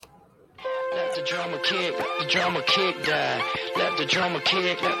Let the drama kick, let the drama kick die. Let the drama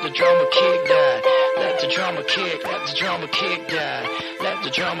kick, let the drama kick die. Let the drama kick, let the drama kick die. Let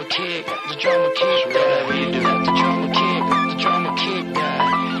the drama kick, let the drama kick die. Whatever you do, let the drama kick, let the drama kick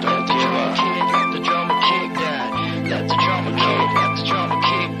die. Let the drama kick, let the drama kick die. Let the drama kick, let the drama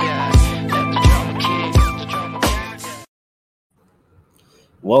kick die. Let the drama kick, let the drama kick die.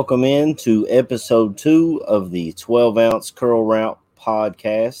 Welcome in to episode 2 of the 12-ounce Curl Route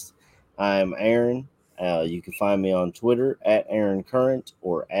podcast. I'm Aaron. You can find me on Twitter at Aaron Current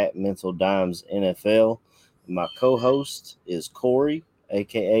or at Mental Dimes NFL. My co-host is Corey,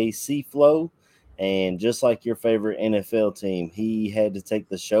 aka C-Flow, and just like your favorite NFL team, he had to take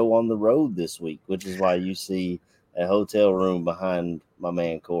the show on the road this week, which is why you see a hotel room behind my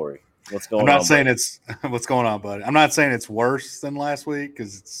man Corey. What's going on? I'm not saying it's what's going on, buddy. I'm not saying it's worse than last week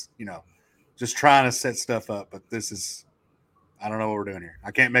because it's just trying to set stuff up. But this is, I don't know what we're doing here. I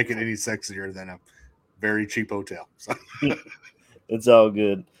can't make it any sexier than a very cheap hotel. So. It's all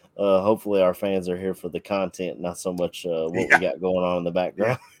good. Hopefully our fans are here for the content, not so much what we got going on in the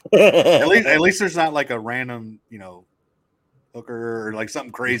background. at least there's not like a random, hooker or like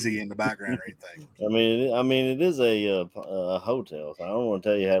something crazy in the background or anything. I mean, it is a hotel, so I don't want to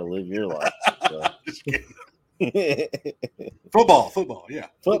tell you how to live your life. So. Just kidding. Football, yeah.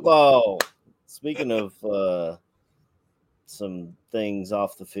 Football. Speaking of some things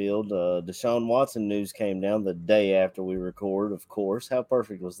off the field, Deshaun Watson news came down the day after we record, of course. How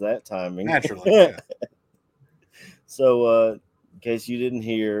perfect was that timing? Naturally, yeah. So, in case you didn't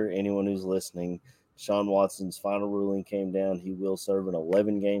hear, anyone who's listening, Deshaun Watson's final ruling came down. He will serve an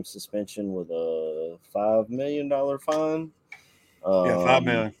 11-game suspension with a $5 million fine. $5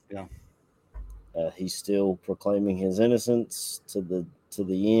 million. Yeah. He's still proclaiming his innocence to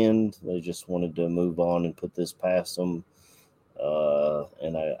the end. They just wanted to move on and put this past him.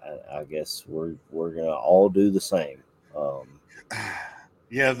 And I guess we're gonna all do the same. I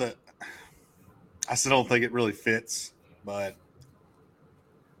still don't think it really fits, but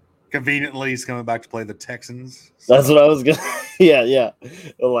conveniently he's coming back to play the Texans. So. That's what I was gonna. Yeah.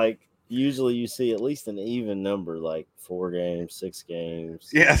 Like usually you see at least an even number, like 4 games, 6 games.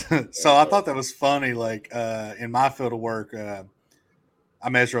 Yeah. So I thought that was funny. Like in my field of work, I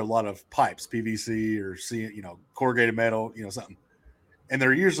measure a lot of pipes, PVC or corrugated metal, something. And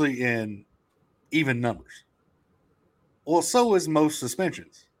they're usually in even numbers. Well, so is most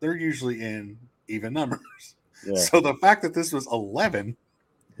suspensions. They're usually in even numbers. Yeah. So the fact that this was 11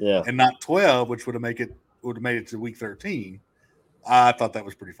 and not 12, which would have made it to week 13, I thought that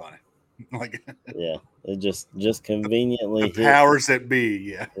was pretty funny. It just conveniently the powers that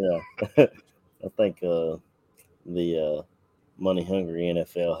be, yeah. I think the money hungry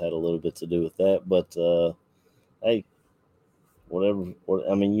NFL had a little bit to do with that, but hey, whatever.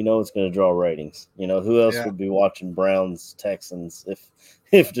 I mean, it's going to draw ratings. Who else would be watching Browns Texans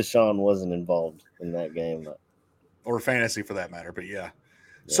if Deshaun wasn't involved in that game, or fantasy for that matter? But yeah.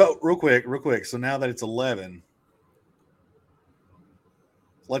 So real quick. So now that it's 11,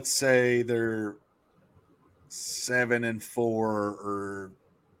 let's say they're 7-4 or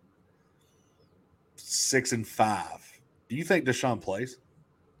 6-5. Do you think Deshaun plays?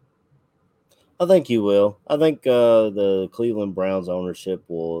 I think he will. I think the Cleveland Browns ownership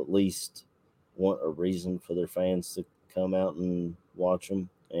will at least want a reason for their fans to come out and watch them.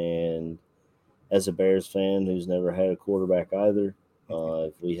 And as a Bears fan who's never had a quarterback either,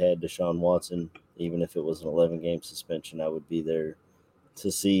 if we had Deshaun Watson, even if it was an 11-game suspension, I would be there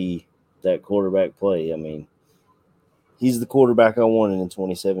to see that quarterback play. I mean, he's the quarterback I wanted in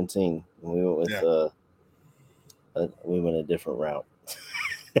 2017. We went with we went a different route.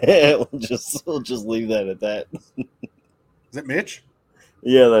 we'll just leave that at that. Is that Mitch?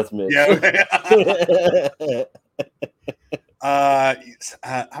 Yeah, that's Mitch. Yeah. Okay.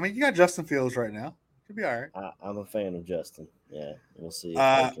 I mean, you got Justin Fields right now. He'll be all right. I'm a fan of Justin. Yeah, we'll see if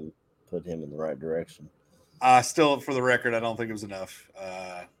they can put him in the right direction. Still, for the record, I don't think it was enough.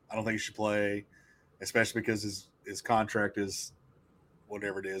 I don't think he should play, especially because his contract is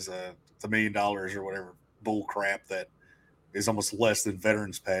whatever it is. It's $1 million or whatever bull crap that is almost less than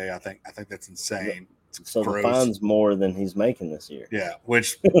veterans pay. I think that's insane. So the fine's more than he's making this year. Yeah,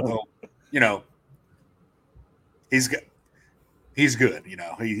 which he's good. He's good.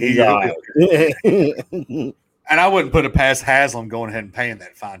 He's all right. And I wouldn't put it past Haslam going ahead and paying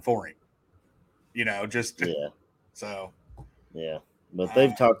that fine for him. So yeah, but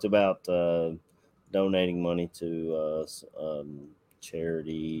they've talked about donating money to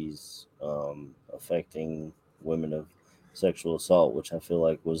charities affecting women of sexual assault, which I feel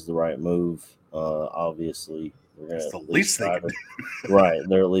like was the right move. Obviously, That's gonna the at least they try can to, do. right.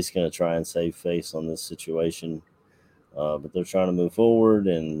 They're at least gonna try and save face on this situation. But they're trying to move forward,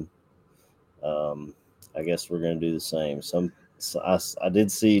 and I guess we're gonna do the same. I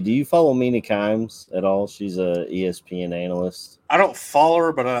did see. Do you follow Mina Kimes at all? She's a ESPN analyst. I don't follow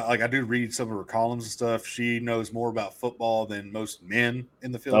her, but I do read some of her columns and stuff. She knows more about football than most men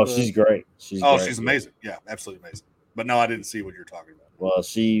in the Oh, field she's does. great. She's Oh, great. she's amazing. Yeah, absolutely amazing. But no, I didn't see what you're talking about. Well,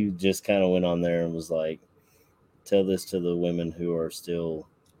 she just kind of went on there and was like, "Tell this to the women who are still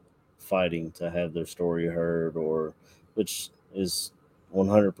fighting to have their story heard," or which is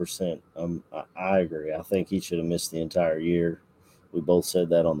 100%. I agree. I think he should have missed the entire year. We both said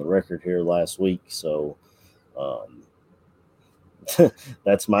that on the record here last week. So um,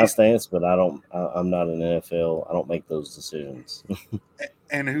 that's my stance. But I'm not an NFL. I don't make those decisions.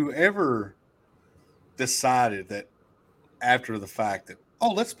 And whoever decided that after the fact that,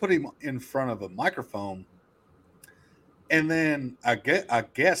 oh, let's put him in front of a microphone, and then I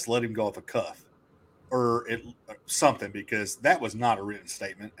guess let him go off a cuff or something, because that was not a written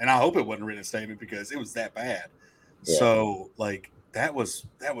statement, and I hope it wasn't a written statement because it was that bad. Yeah. So like that was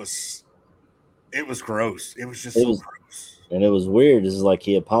it was gross. It was just It so was, gross. and it was weird. It's like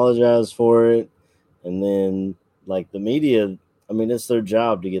he apologized for it, and then like the media. I mean, it's their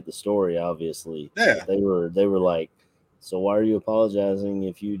job to get the story, obviously. Yeah. But they were like, "So why are you apologizing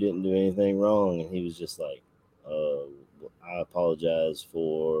if you didn't do anything wrong?" And he was just like, "I apologize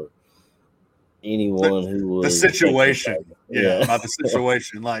for anyone who The was situation, yeah, yeah, about the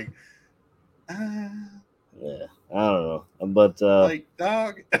situation, like, yeah. I don't know, but like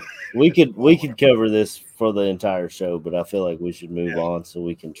dog. we Well, could cover this for the entire show, but I feel like we should move yeah. on so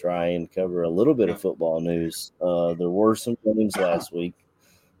we can try and cover a little bit Yeah. of football news. There were some games last week.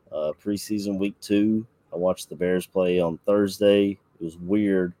 Preseason week 2. I watched the Bears play on Thursday. It was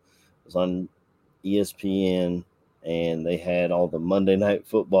weird. It was on ESPN, and they had all the Monday Night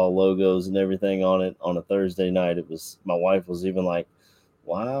Football logos and everything on it on a Thursday night. It was, my wife was even like,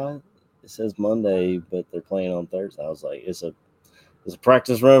 "Why it says Monday, but they're playing on Thursday?" I was like, it's a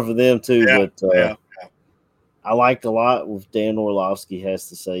practice run for them too." Yeah, But yeah. I liked a lot what Dan Orlovsky has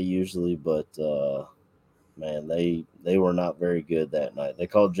to say usually, but man, they were not very good that night. They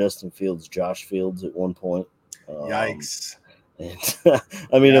called Justin Fields Josh Fields at one point. Yikes. And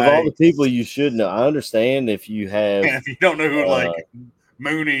I mean, of all the people you should know, I understand if you have. And if you don't know who like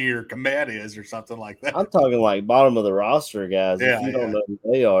Mooney or Komet is or something like that, I'm talking like bottom of the roster guys. Yeah, If you don't know who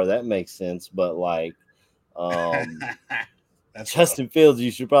they are, that makes sense. But like, Justin Fields,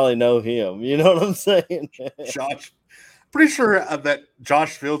 you should probably know him. You know what I'm saying? Josh, pretty sure that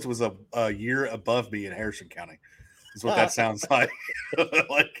Josh Fields was a year above me in Harrison County. Is what that sounds like.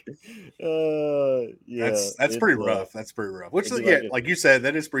 Like, yeah, that's pretty rough. That's pretty rough. Which, yeah, like you said,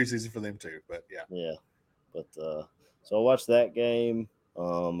 that is preseason for them too. But yeah. But so I watched that game. I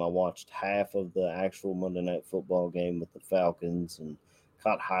watched half of the actual Monday Night Football game with the Falcons and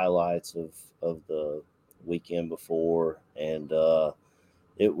caught highlights of the weekend before, and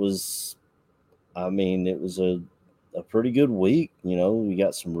it was, I mean, it was a pretty good week. You know, we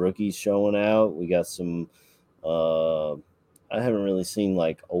got some rookies showing out. We got some. I haven't really seen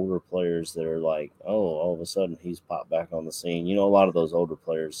like older players that are like, oh, all of a sudden he's popped back on the scene. You know, a lot of those older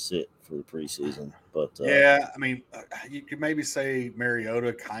players sit for the preseason, but yeah, I mean, you could maybe say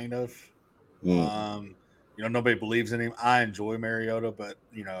Mariota, kind of. You know, nobody believes in him. I enjoy Mariota, but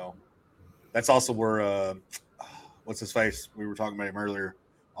you know, that's also where what's his face? We were talking about him earlier,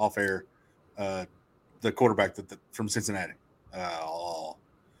 off air. The quarterback from Cincinnati,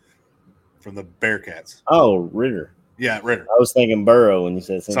 from the Bearcats. Oh, Ritter. Yeah, Ritter. I was thinking Burrow when you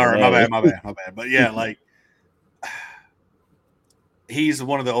said Cincinnati. Sorry, my bad. But yeah, like he's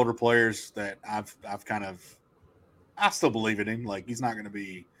one of the older players that I've kind of, I still believe in him. Like he's not going to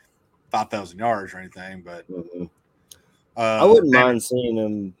be 5,000 yards or anything, but I wouldn't mind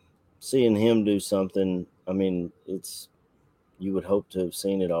seeing him do something. I mean, you would hope to have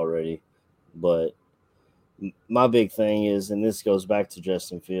seen it already, but my big thing is, and this goes back to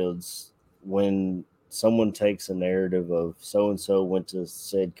Justin Fields, when someone takes a narrative of so and so went to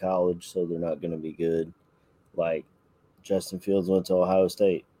said college, so they're not going to be good. Like Justin Fields went to Ohio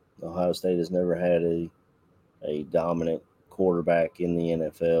State. Ohio State has never had a dominant quarterback in the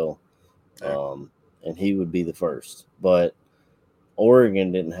NFL, and he would be the first. But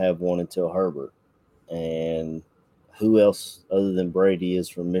Oregon didn't have one until Herbert, and who else other than Brady is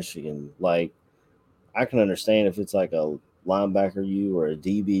from Michigan? Like, I can understand if it's like a linebacker U or a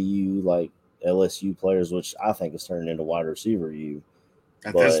DBU, like LSU players, which I think is turning into wide receiver U.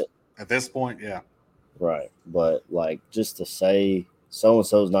 At this point, yeah. Right. But like just to say so and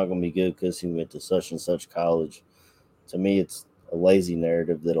so is not going to be good because he went to such and such college. To me, it's a lazy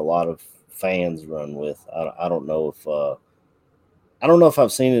narrative that a lot of fans run with. I don't know if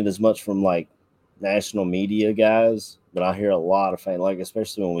I've seen it as much from like national media guys, but I hear a lot of fans, like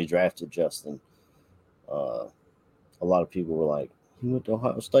especially when we drafted Justin. A lot of people were like, "He went to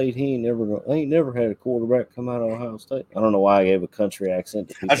Ohio State. He ain't never had a quarterback come out of Ohio State." I don't know why I gave a country accent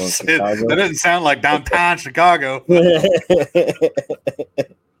to I people in just said Chicago. that doesn't sound like downtown Chicago. But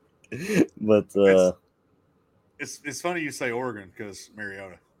it's funny you say Oregon because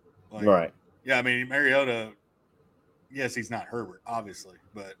Mariota. Like, right. Yeah, I mean Mariota. Yes, he's not Herbert, obviously,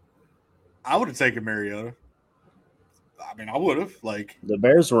 but I would have taken Mariota. I mean, I would have. Like, The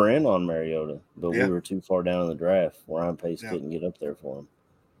Bears were in on Mariota, but Yeah. we were too far down in the draft. Ryan Pace Yeah. couldn't get up there for him.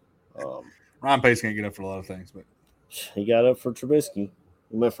 Ryan Pace can't get up for a lot of things, but He got up for Trubisky.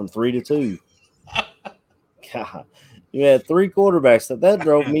 He went from 3 to 2. God, you had 3 quarterbacks. That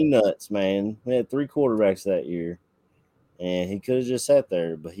drove me nuts, man. We had 3 quarterbacks that year, and he could have just sat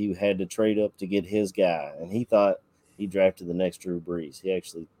there, but he had to trade up to get his guy, and he thought he drafted the next Drew Brees. He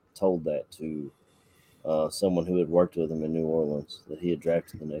actually told that to someone who had worked with him in New Orleans, that he had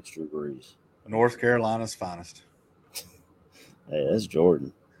drafted the next Drew Brees. North Carolina's finest. Hey, that's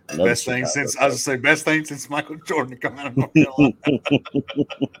Jordan. Best thing since Michael Jordan come out of North Carolina.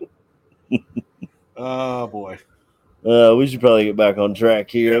 Oh boy. We should probably get back on track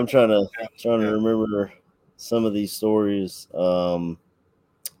here. Yeah. I'm trying to Yeah. remember some of these stories. I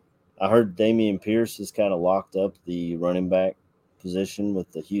heard Dameon Pierce has kind of locked up the running back position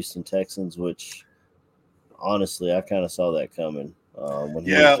with the Houston Texans, which honestly I kind of saw that coming when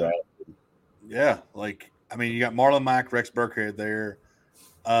he was drafted. Yeah, like I mean, you got Marlon Mack, Rex Burkhead there.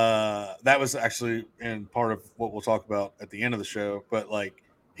 That was actually in part of what we'll talk about at the end of the show, but like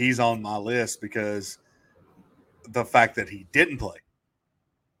he's on my list because the fact that he didn't play.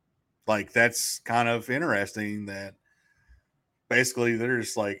 Like that's kind of interesting that basically they're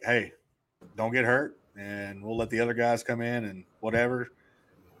just like, hey, don't get hurt and we'll let the other guys come in and whatever.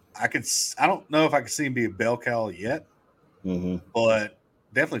 I don't know if I could see him be a bell cow yet, but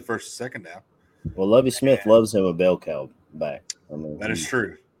definitely first and second down. Well, Lovie Smith loves him a bell cow back. I mean, that is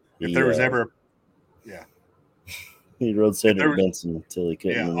true. If there was ever, he rode Cedric Benson until he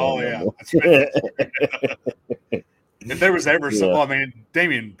couldn't. Yeah. Oh yeah. That's right. If there was ever some, I mean,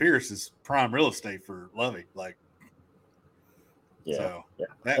 Dameon Pierce is prime real estate for Lovie. Like, I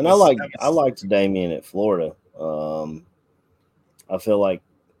liked Dameon at Florida. I feel like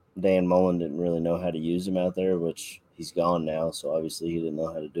Dan Mullen didn't really know how to use him out there, which he's gone now, so obviously he didn't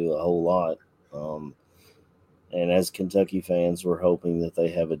know how to do a whole lot. And as Kentucky fans, we're hoping that they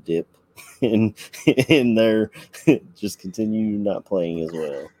have a dip in their just continue not playing as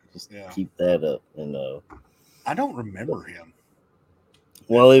well. Just keep that up. And I don't remember him.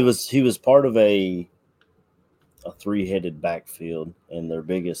 Well, he was part of a 3-headed backfield, and their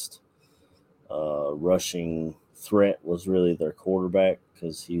biggest rushing threat was really their quarterback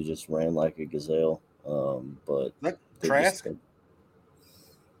because he just ran like a gazelle. But Trask?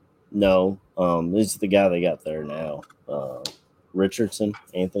 No, this is the guy they got there now. Richardson,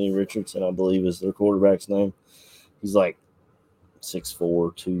 Anthony Richardson, I believe is their quarterback's name. He's like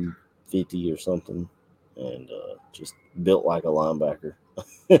 6'4", 250 or something, and just built like a linebacker.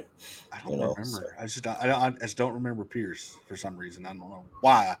 I don't remember. So. I just don't remember Pierce for some reason. I don't know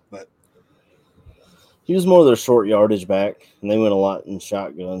why, but he was more of their short yardage back, and they went a lot in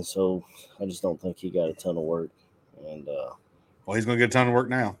shotgun. So I just don't think he got a ton of work. And well, he's going to get a ton of work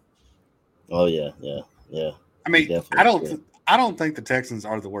now. Oh yeah. I mean, I don't think the Texans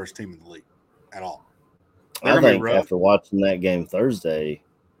are the worst team in the league at all. I think after watching that game Thursday,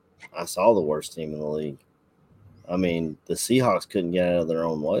 I saw the worst team in the league. I mean, the Seahawks couldn't get out of their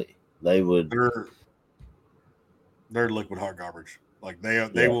own way. They would. They're liquid hot garbage. Like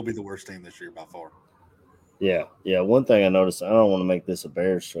they will be the worst team this year by far. Yeah. One thing I noticed, I don't want to make this a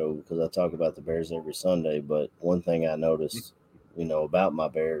Bears show because I talk about the Bears every Sunday, but one thing I noticed, about my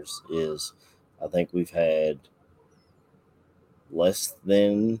Bears is I think we've had less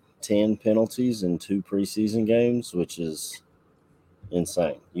than 10 penalties in 2 preseason games, which is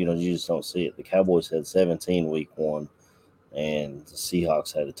insane. You just don't see it. The Cowboys had 17 week 1, and the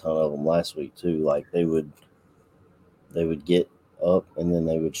Seahawks had a ton of them last week too. Like they would get up and then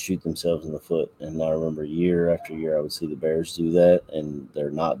they would shoot themselves in the foot. And I remember year after year I would see the Bears do that, and they're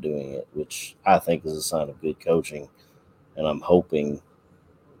not doing it, which I think is a sign of good coaching. And I'm hoping,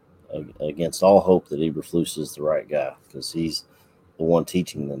 against all hope, that Eberflus is the right guy because he's the one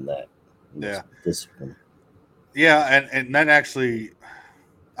teaching them that. Yeah. Discipline. Yeah, and that actually,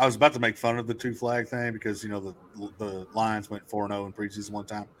 I was about to make fun of the 2 flag thing because the Lions went 4-0 in preseason one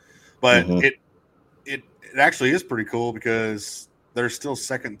time, but Mm-hmm. it actually is pretty cool because there's still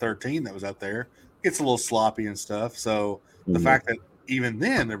second and third team that was out there. It's a little sloppy and stuff. So the Mm-hmm. fact that even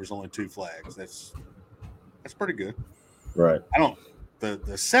then there was only 2 flags, that's pretty good. Right. I don't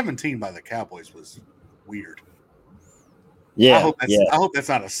the 17 by the Cowboys was weird. Yeah. I hope that's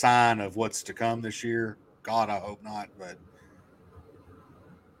not a sign of what's to come this year. God, I hope not. But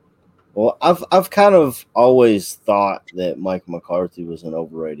Well, I've kind of always thought that Mike McCarthy was an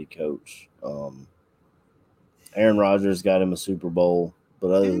overrated coach. Aaron Rodgers got him a Super Bowl,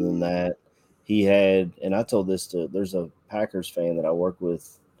 but other than that, he had. And I told this to. There's a Packers fan that I work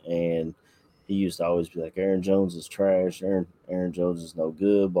with, and he used to always be like, "Aaron Jones is trash. Aaron Jones is no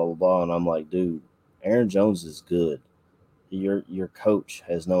good." Blah blah blah. And I'm like, dude, Aaron Jones is good. Your coach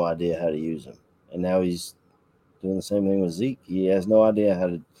has no idea how to use him, and now he's doing the same thing with Zeke. He has no idea how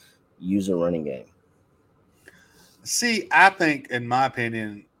to use a running game. see, I think, in my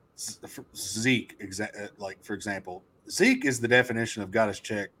opinion, Zeke, like for example, Zeke is the definition of got his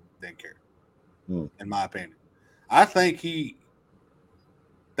check, didn't care. In my opinion, I think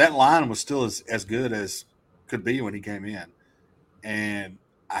that line was still as good as could be when he came in, and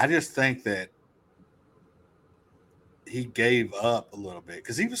I just think that he gave up a little bit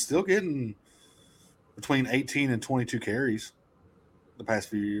because he was still getting between 18 and 22 carries the past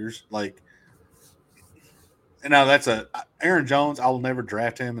few years. Like, and now that's Aaron Jones. I will never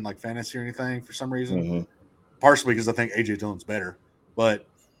draft him in like fantasy or anything for some reason. Mm-hmm. Partially because I think AJ Dillon's better, but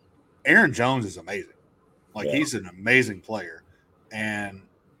Aaron Jones is amazing. Like, Yeah. he's an amazing player, and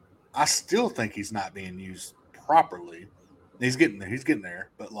I still think he's not being used properly. He's getting there. He's getting there,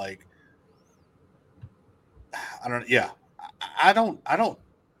 but like, I don't. Yeah, I don't.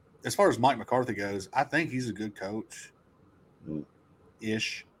 As far as Mike McCarthy goes, I think he's a good coach,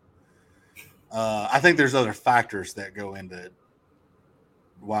 ish. I think there's other factors that go into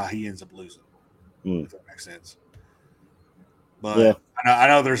why he ends up losing. If that makes sense. Yeah. But I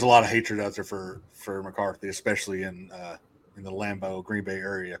know there's a lot of hatred out there for McCarthy, especially in the Lambeau, Green Bay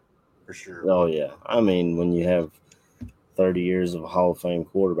area, for sure. Oh yeah. I mean, when you have 30 years of Hall of Fame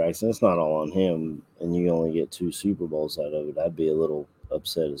quarterbacks, and it's not all on him, and you only get 2 Super Bowls out of it, I'd be a little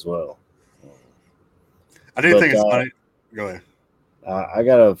upset as well. I do think it's funny. Go ahead. I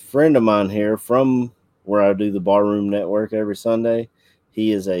got a friend of mine here from where I do the Barroom Network every Sunday.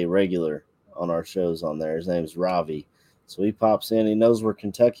 He is a regular on our shows on there. His name's Ravi. So he pops in. He knows we're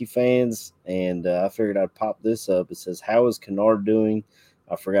Kentucky fans, and I figured I'd pop this up. It says, "How is Kennard doing?"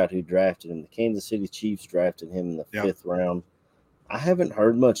 I forgot who drafted him. The Kansas City Chiefs drafted him in the 5th round. I haven't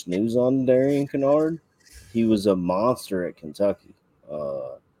heard much news on Darian Kennard. He was a monster at Kentucky,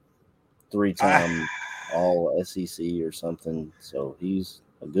 3-time All SEC or something. So he's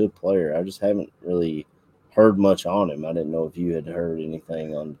a good player. I just haven't really heard much on him. I didn't know if you had heard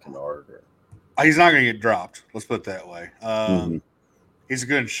anything on Kennard. He's not going to get dropped. Let's put it that way. Mm-hmm. He's a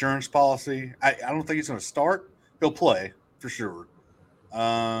good insurance policy. I don't think he's going to start. He'll play for sure.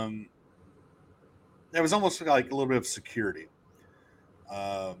 It was almost like a little bit of security.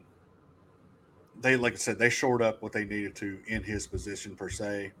 They, like I said, they shored up what they needed to in his position per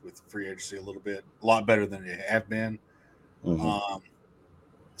se with free agency a little bit, a lot better than they have been. Mm-hmm.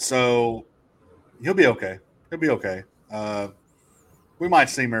 So he'll be okay. He'll be okay. We might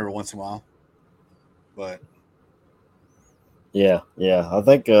see him every once in a while, but yeah. I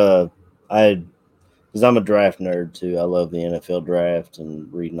think because I'm a draft nerd too. I love the NFL draft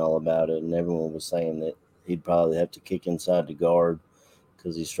and reading all about it, and everyone was saying that he'd probably have to kick inside the guard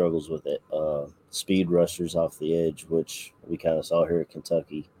because he struggles with it. Speed rushers off the edge, which we kind of saw here at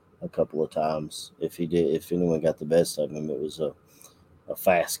Kentucky a couple of times. If anyone got the best of him, it was a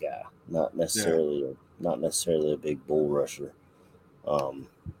fast guy, not necessarily a big bull rusher. I'll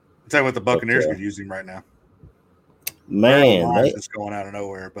tell you what, the Buccaneers could use him right now. Man, they're just going out of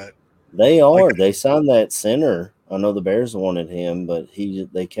nowhere, but they are. Like, they signed that center. I know the Bears wanted him, but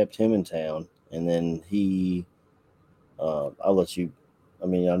they kept him in town, and then he. I'll let you. I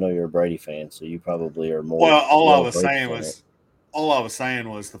mean, I know you're a Brady fan, so you probably are more. Well, all I was saying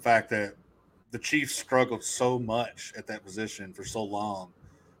was the fact that the Chiefs struggled so much at that position for so long,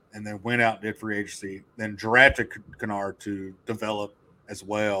 and then went out and did free agency, then drafted Kennard to develop as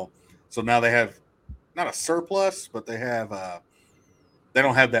well. So now they have not a surplus, but they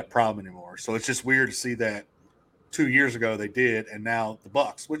don't have that problem anymore. So it's just weird to see that 2 years ago they did, and now the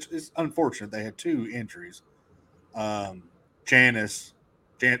Bucs, which is unfortunate. They had 2 injuries. Jansen,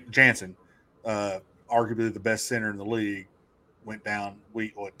 arguably the best center in the league, went down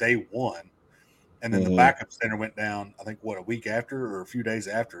day 1. and then the backup center went down. I think a week after or a few days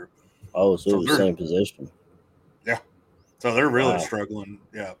after. Oh, so it was the same position. Yeah, so they're really struggling.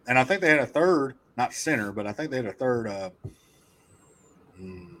 Yeah, and I think they had a third, not center, but I think they had a third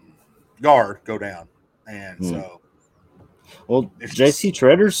guard go down, and so. Well, J.C.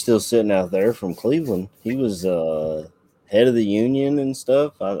 Tretter's still sitting out there from Cleveland. He was head of the union and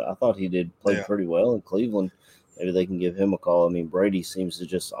stuff. I thought he played pretty well in Cleveland. Maybe they can give him a call. I mean, Brady seems to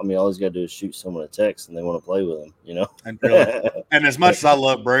just – I mean, all he's got to do is shoot someone a text, and they want to play with him, you know? And as much as I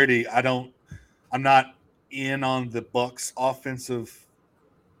love Brady, I'm not in on the Bucs offensive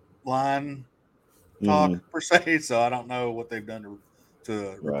line talk per se, so I don't know what they've done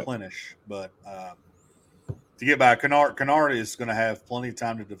to replenish. But to get back, Kennard is going to have plenty of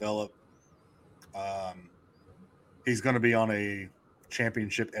time to develop. He's going to be on a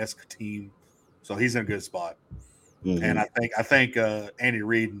championship-esque team, so he's in a good spot. And I think Andy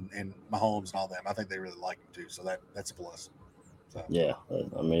Reid and Mahomes and all them, I think they really like him too. So that's a plus. So. Yeah,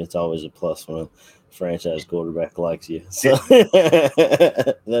 I mean it's always a plus when a franchise quarterback likes you. So that's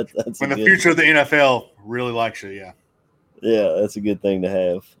when the future of the NFL really likes you. Yeah. Yeah, that's a good thing to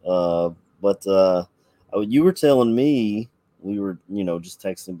have. But you were telling me we were, just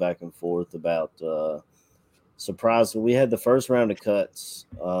texting back and forth about surprise. We had the first round of cuts.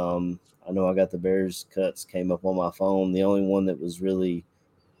 I know I got the Bears cuts came up on my phone. The only one that was really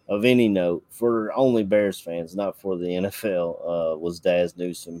of any note for only Bears fans, not for the NFL, was Daz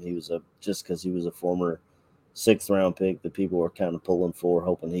Newsome. He was just because he was a former 6th round pick that people were kind of pulling for,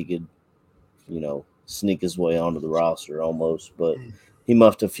 hoping he could, sneak his way onto the roster almost. But he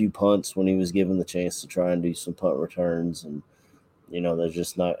muffed a few punts when he was given the chance to try and do some punt returns, and there's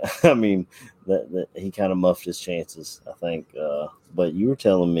just not. I mean, that he kind of muffed his chances, I think. But you were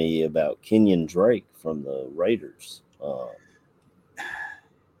telling me about Kenyon Drake from the Raiders.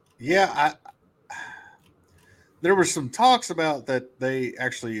 Yeah, there were some talks about that they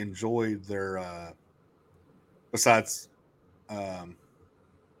actually enjoyed their besides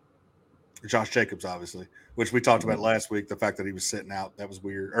Josh Jacobs, obviously, which we talked about last week. The fact that he was sitting out, that was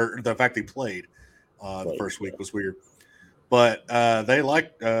weird. Or the fact he played the first week was weird. But they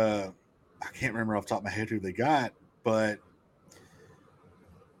liked I can't remember off the top of my head who they got, but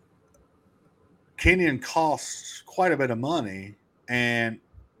Kenyon costs quite a bit of money, and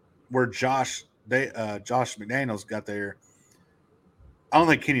where Josh McDaniels got there, I don't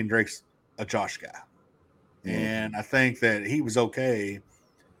think Kenyon Drake's a Josh guy. And I think that he was okay.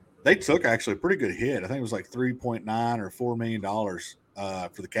 They took actually a pretty good hit. I think it was like $3.9 or $4 million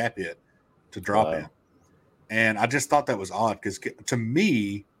for the cap hit to drop him. And I just thought that was odd because to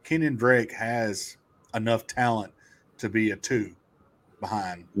me, Kenyon Drake has enough talent to be a 2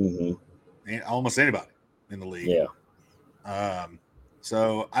 behind almost anybody in the league. Yeah.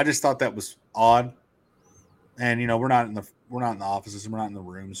 So I just thought that was odd. And we're not in the offices, we're not in the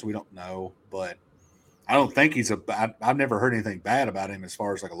room, so we don't know. But I don't think I've never heard anything bad about him as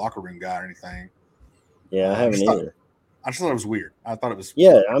far as like a locker room guy or anything. Yeah, I haven't either. I just thought it was weird. I thought it was.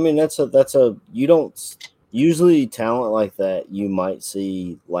 Yeah, I mean that's you don't usually talent like that. You might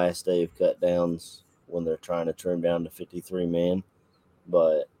see last day of cut downs when they're trying to trim down to 53 men,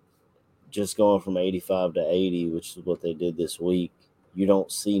 but just going from 85 to 80, which is what they did this week, you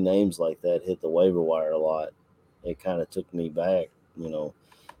don't see names like that hit the waiver wire a lot. It kind of took me back, when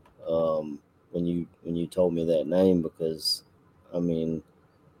you told me that name, because I mean,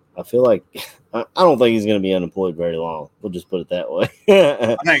 I feel like I don't think he's going to be unemployed very long. We'll just put it that way.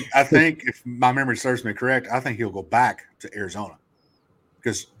 I think if my memory serves me correct, I think he'll go back to Arizona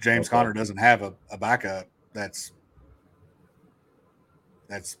because James Conner doesn't have a backup that's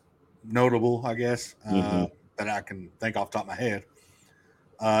notable, I guess, that I can think off the top of my head.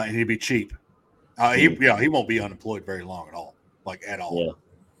 And he'd be cheap. He won't be unemployed very long at all, like at all. Yeah,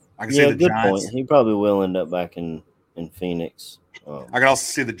 I can see the good Giants. Point. He probably will end up back in Phoenix. I could also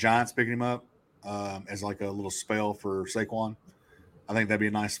see the Giants picking him up as like a little spell for Saquon. I think that'd be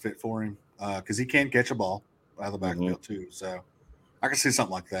a nice fit for him because he can catch a ball out of the backfield too. So I could see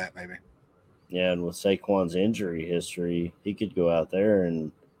something like that maybe. Yeah, and with Saquon's injury history, he could go out there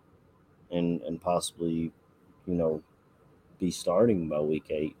and possibly, be starting by week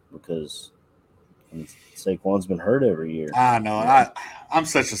 8 because Saquon's been hurt every year. I know. I'm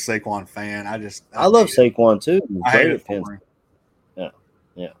such a Saquon fan. I love Saquon too. I hate it for him.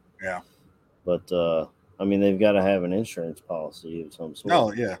 Yeah. But I mean, they've got to have an insurance policy of some sort.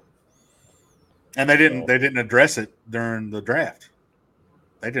 Oh yeah. And they didn't address it during the draft.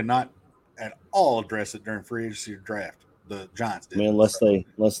 They did not at all address it during free agency draft. The Giants did. I mean, unless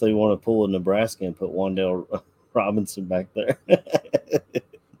they want to pull a Nebraska and put Wan'Dale Robinson back there.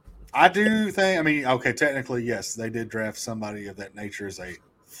 I do think. I mean, okay, technically, yes, they did draft somebody of that nature as a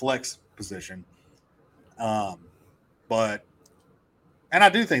flex position. But and I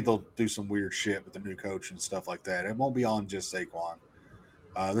do think they'll do some weird shit with the new coach and stuff like that. It won't be on just Saquon.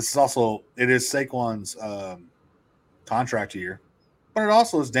 This is also it is Saquon's contract year, but it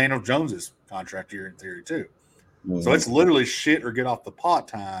also is Daniel Jones's contract year in theory too. Mm-hmm. So it's literally shit or get off the pot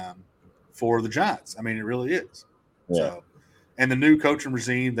time for the Giants. I mean, it really is. Yeah. So, and the new coaching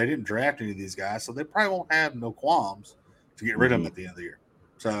regime, they didn't draft any of these guys, so they probably won't have no qualms to get rid of them at the end of the year.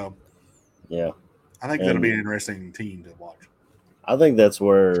 So, yeah, I think that'll be an interesting team to watch. I think that's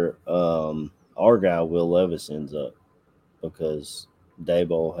where our guy Will Levis ends up, because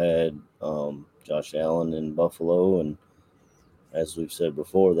Daboll had Josh Allen in Buffalo, and as we've said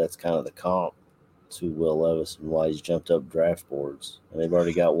before, that's kind of the comp to Will Levis and why he's jumped up draft boards. And they've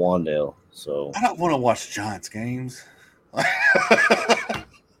already got Wandale, so I don't want to watch Giants games. I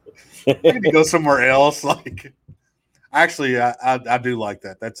need to go somewhere else. Like, actually, I do like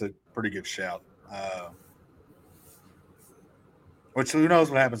that. That's a pretty good shout. Which who knows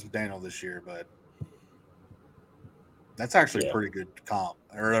what happens with Daniel this year, but that's actually a pretty good comp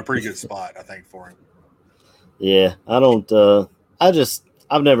or a pretty good spot, I think, for him. Yeah, I don't.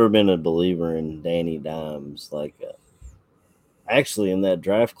 I've never been a believer in Danny Dimes. Like, actually, in that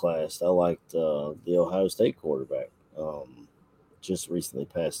draft class, I liked the Ohio State quarterback. Just recently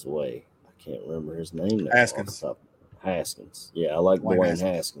passed away. I can't remember his name now. Haskins. Yeah, I like Dwayne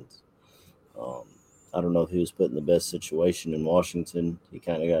Haskins. I don't know if he was put in the best situation in Washington. He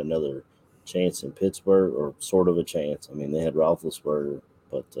kind of got another chance in Pittsburgh, or sort of a chance. I mean, they had Roethlisberger,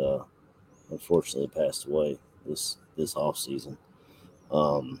 but unfortunately passed away this offseason.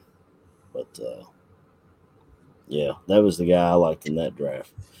 Yeah, that was the guy I liked in that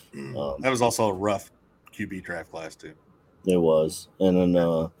draft. That was also a rough QB draft class too. It was, and then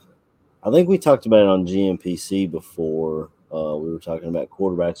I think we talked about it on GMPC before. We were talking about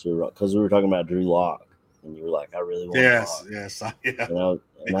quarterbacks because we were talking about Drew Lock, and you were like, "I really want." Yes, yeah.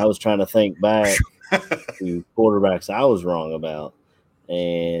 And I was trying to think back to quarterbacks I was wrong about,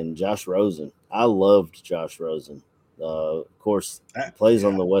 and Josh Rosen. I loved Josh Rosen. Of course, he plays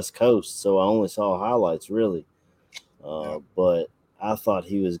on the West Coast, so I only saw highlights really. But I thought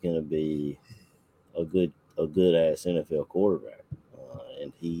he was going to be a good ass NFL quarterback,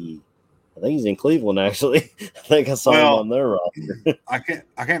 and I think he's in Cleveland actually. I think I saw him on their roster. I can't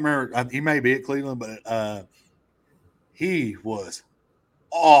remember. He may be at Cleveland, but he was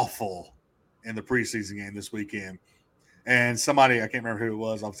awful in the preseason game this weekend. And somebody, I can't remember who it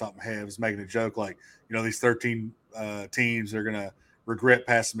was off the top of my head, was making a joke like, these 13 teams are going to regret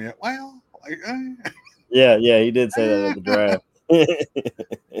passing me up. Well, yeah, he did say that at the draft.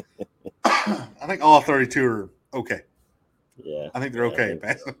 I think all 32 are okay. Yeah. I think they're okay.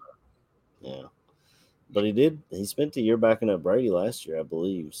 Yeah. But he spent a year backing up Brady last year, I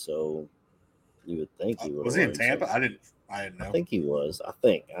believe. So you would think he would. Was he in Tampa? Something. I didn't know. I think he was. I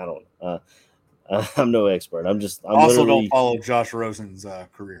don't. I'm no expert. I'm also don't follow Josh Rosen's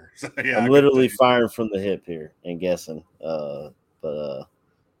career. So, I'm literally firing from the hip here and guessing. But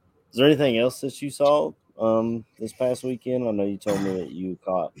is there anything else that you saw this past weekend? I know you told me that you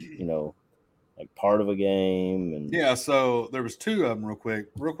caught, like part of a game. And yeah, so there was two of them real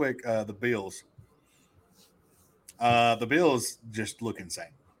quick. The Bills. The Bills just look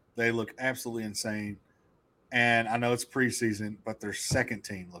insane. They look absolutely insane. And I know it's preseason, but their second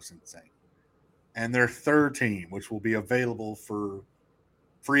team looks insane. And their third team, which will be available for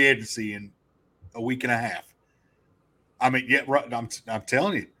free agency in a week and a half. I mean, I'm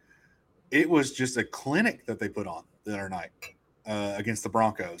telling you, it was just a clinic that they put on the other night against the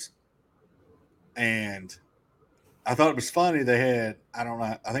Broncos. And I thought it was funny. They had, I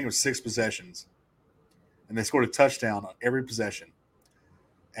think it was 6 possessions. And they scored a touchdown on every possession.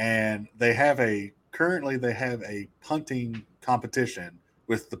 And currently they have a punting competition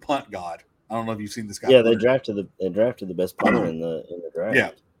with the punt god. I don't know if you've seen this guy. Yeah, they drafted the best punter in the draft.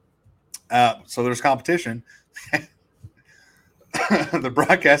 Yeah. So there's competition. The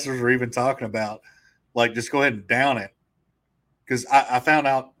broadcasters were even talking about, like, just go ahead and down it. Because I found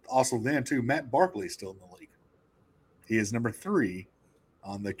out also then, too, Matt Barkley's still in the league. He is number 3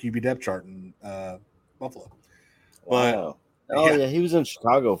 on the QB depth chart in Buffalo. Wow. Yeah, he was in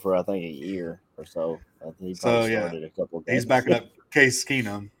Chicago for, I think, a year or so. I think he probably started a couple of games. He's backing up Case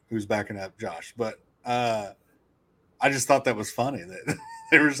Keenum, who's backing up Josh. But I just thought that was funny that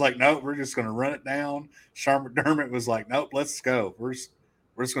they were just like, nope, we're just going to run it down. Sean McDermott was like, nope, let's go. We're just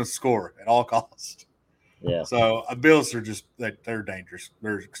going to score at all costs. Yeah. So Bills are just they're dangerous.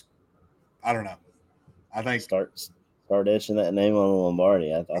 I don't know. I think start Kardashian that name on the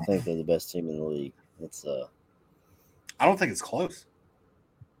Lombardi. I think they're the best team in the league. It's I don't think it's close.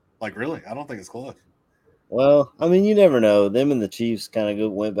 Like, really, I don't think it's close. Well, I mean, you never know. Them and the Chiefs kind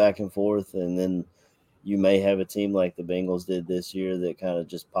of went back and forth, and then you may have a team like the Bengals did this year that kind of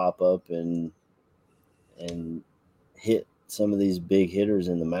just pop up and hit some of these big hitters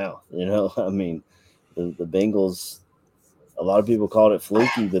in the mouth. I mean, the Bengals. A lot of people called it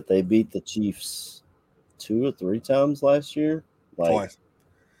fluky, but they beat the Chiefs 2 or 3 times last year. Twice.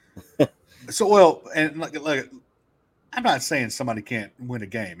 So, well, and like, I'm not saying somebody can't win a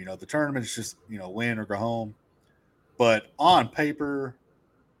game. The tournament's just, win or go home. But on paper,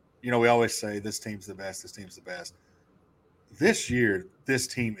 we always say this team's the best, this team's the best. This year, this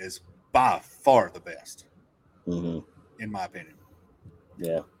team is by far the best, in my opinion.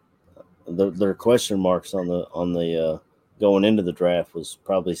 Yeah. Their question marks on the going into the draft was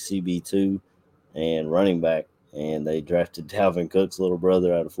probably CB2 and running back. And they drafted Dalvin Cook's little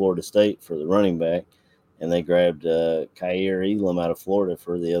brother out of Florida State for the running back. And they grabbed Kaiir Elam out of Florida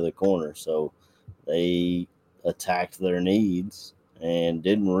for the other corner. So they attacked their needs and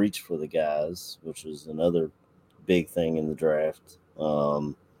didn't reach for the guys, which was another big thing in the draft.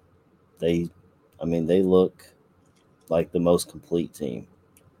 They look like the most complete team.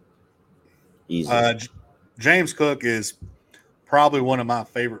 Easily. James Cook is probably one of my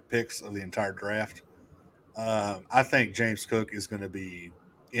favorite picks of the entire draft. I think James Cook is going to be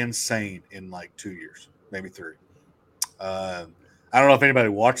insane in like 2 years, maybe 3. I don't know if anybody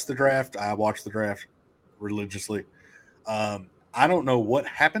watched the draft. I watched the draft religiously. I don't know what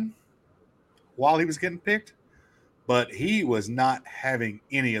happened while he was getting picked, but he was not having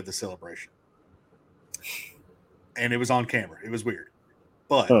any of the celebration. And it was on camera. It was weird.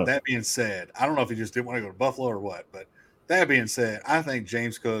 But that being said, I don't know if he just didn't want to go to Buffalo or what, but that being said, I think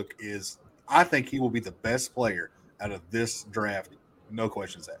James Cook I think he will be the best player out of this draft, no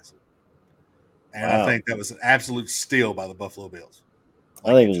questions asked. And I think that was an absolute steal by the Buffalo Bills.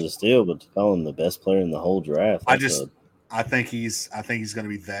 I think it was a steal, but to call him the best player in the whole draft, I think he's going to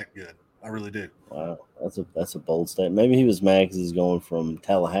be that good. I really do. Wow, that's a bold statement. Maybe he was mad because he's going from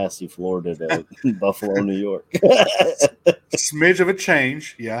Tallahassee, Florida to Buffalo, New York. Smidge of a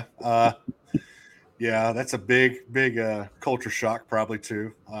change, yeah. Yeah, that's a big culture shock probably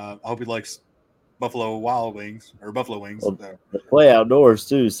too. I hope he likes Buffalo Wings. Well, they play outdoors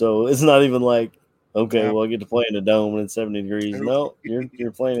too, so it's not even like, okay, well, I get to play in a dome when it's 70 degrees. No,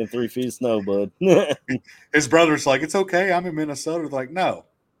 you're playing in 3 feet of snow, bud. His brother's like, it's okay, I'm in Minnesota. They're like, no,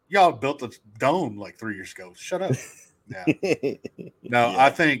 y'all built a dome like 3 years ago. Shut up. Yeah. No,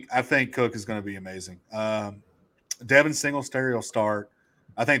 yeah. I think Cook is going to be amazing. Devin Singletary will start.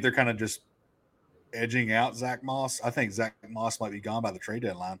 I think they're kind of just edging out Zach Moss. I think Zach Moss might be gone by the trade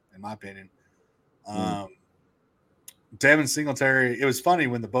deadline, in my opinion. Devin Singletary, it was funny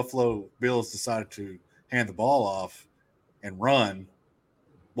when the Buffalo Bills decided to hand the ball off and run.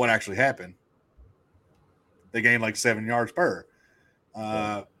 What actually happened? They gained like 7 yards per.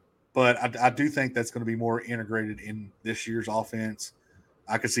 But I do think that's going to be more integrated in this year's offense.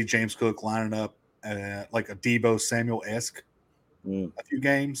 I could see James Cook lining up like a Debo Samuel-esque a few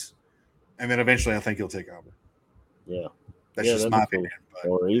games. And then eventually I think he'll take over. Yeah. That's just my opinion. But,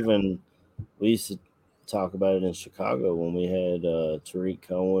 or even we used to talk about it in Chicago when we had Tariq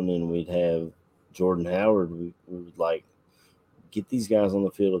Cohen and we'd have Jordan Howard. We would like get these guys on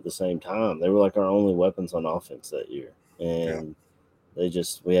the field at the same time. They were like our only weapons on offense that year. And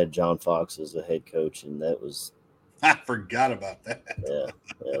we had John Fox as the head coach, and that was – I forgot about that.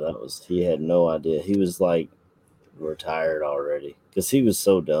 He had no idea. He was like retired already because he was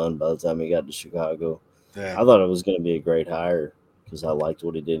so done by the time he got to Chicago. Yeah. I thought it was going to be a great hire because I liked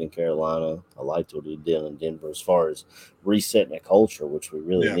what he did in Carolina. I liked what he did in Denver as far as resetting a culture, which we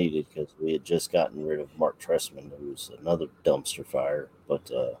really needed because we had just gotten rid of Mark Trestman, who was another dumpster fire. But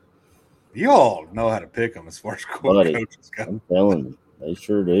you all know how to pick them as far as coaches go. I'm telling you, they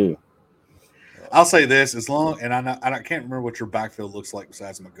sure do. I'll say this: as long, and I can't remember what your backfield looks like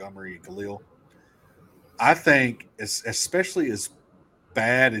besides Montgomery and Khalil. I think, especially as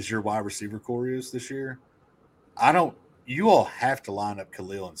bad as your wide receiver core is this year, you all have to line up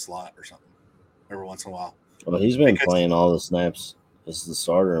Khalil in slot or something every once in a while. Well, he's been playing all the snaps as the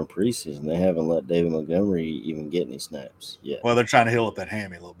starter in preseason. They haven't let David Montgomery even get any snaps yet. Well, they're trying to heal up that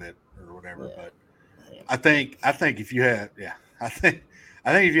hammy a little bit or whatever. Yeah. But I think if you have, I think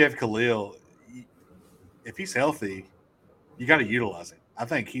if you have Khalil, if he's healthy, you got to utilize him. I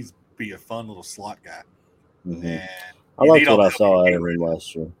think he's be a fun little slot guy. Mm-hmm. And I liked what I saw out of him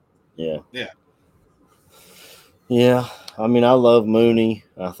last year. Yeah. Yeah. Yeah. I mean, I love Mooney.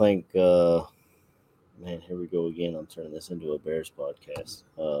 I think Man, here we go again. I'm turning this into a Bears podcast.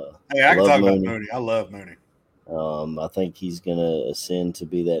 Hey, I can talk about Mooney. I love Mooney. I think he's going to ascend to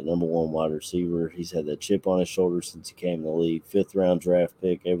be that number one wide receiver. He's had that chip on his shoulder since he came in the league. 5th-round draft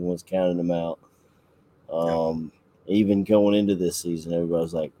pick. Everyone's counting him out. Even going into this season,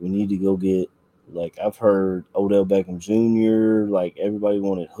 everybody's like, we need to go get, like, I've heard Odell Beckham Jr., like, everybody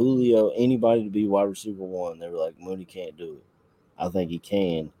wanted Julio, anybody to be wide receiver 1. They were like, Mooney can't do it. I think he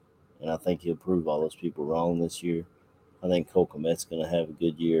can, and I think he'll prove all those people wrong this year. I think Cole Kmet's going to have a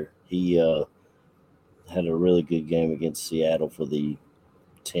good year. He had a really good game against Seattle for the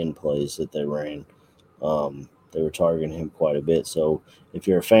 10 plays that they ran. They were targeting him quite a bit. So if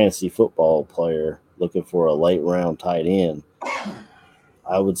you're a fantasy football player looking for a late round tight end,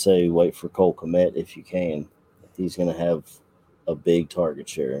 I would say wait for Cole Kmet if you can. He's going to have a big target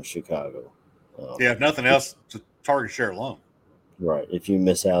share in Chicago. If nothing else, to target share alone. Right. If you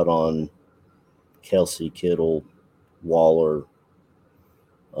miss out on Kelsey, Kittle, Waller,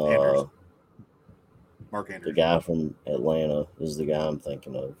 Mark Andrews. The guy from Atlanta is the guy I'm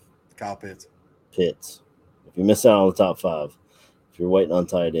thinking of. Kyle Pitts. If you miss out on the top 5, if you're waiting on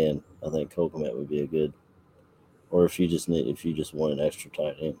tight end, I think Cole Kmet would be a good. Or if you just want an extra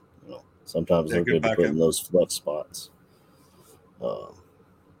tight end, sometimes they're good to put in those flex spots.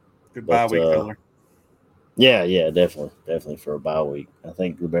 Good bye week filler. Yeah, definitely for a bye week. I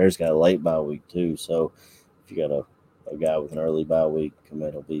think the Bears got a late bye week too. So if you got a guy with an early bye week,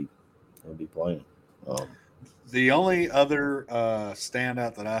 Kmet will be playing. The only other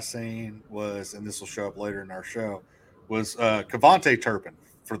standout that I seen was, and this will show up later in our show, was Kevontae Turpin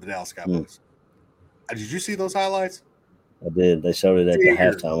for the Dallas Cowboys. Did you see those highlights? I did. They showed it at the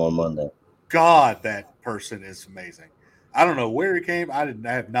halftime on Monday. God, that person is amazing. I don't know where he came. I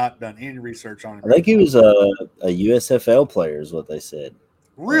have not done any research on him. I think he was a USFL player is what they said.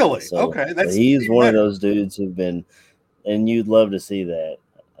 Really? So okay. He's one of those dudes who've been – and you'd love to see that.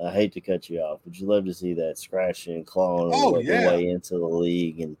 I hate to cut you off, but you'd love to see that scratching and clawing their way into the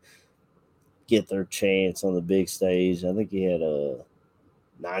league and get their chance on the big stage. I think he had a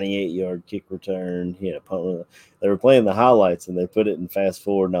 98-yard kick return. He had a punt. They were playing the highlights, and they put it in fast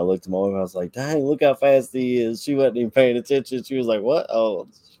forward, and I looked at my wife, and I was like, dang, look how fast he is. She wasn't even paying attention. She was like, what? Oh,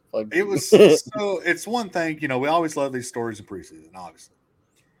 fuck. It was so – it's one thing, we always love these stories in preseason, obviously.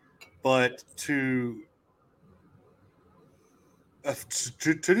 But to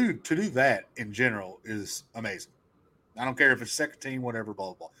do that in general is amazing. I don't care if it's second team, whatever, blah,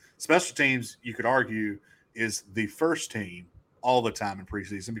 blah, blah. Special teams, you could argue, is the first team all the time in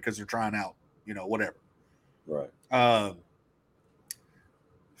preseason because they're trying out, whatever. Right.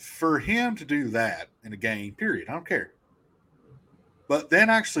 For him to do that in a game, period, I don't care. But then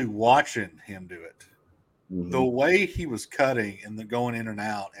actually watching him do it, the way he was cutting and going in and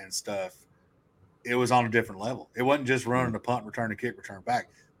out and stuff, it was on a different level. It wasn't just running a punt, return, a kick, return back.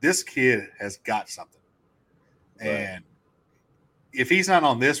 This kid has got something. Right. And if he's not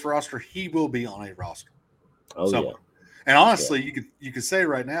on this roster, he will be on a roster. Oh, somewhere. Yeah. And honestly, you could say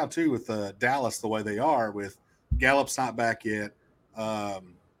right now, too, with Dallas the way they are, with Gallup's not back yet,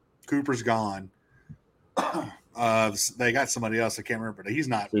 Cooper's gone. They got somebody else, I can't remember, but he's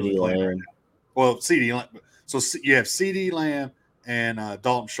not really playing right now. Well, CeeDee Lamb. So you have CeeDee Lamb and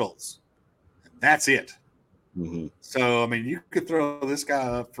Dalton Schultz. That's it. Mm-hmm. So, I mean, you could throw this guy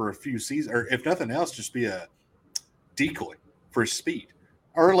up for a few seasons, or if nothing else, just be a decoy for his speed.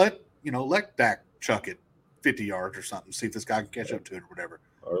 Or let Dak chuck it 50 yards or something, see if this guy can catch up to it or whatever.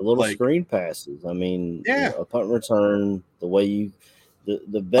 Or little screen passes. I mean, a punt return, the way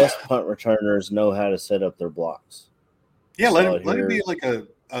the best punt returners know how to set up their blocks. Yeah, let him be like a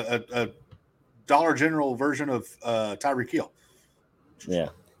Dollar General version of Tyreek Hill. Yeah.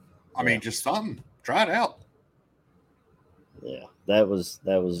 I mean, just something. Try it out. Yeah, that was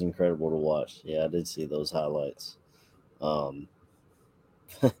incredible to watch. Yeah, I did see those highlights. Your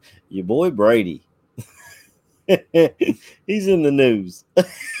boy Brady, he's in the news.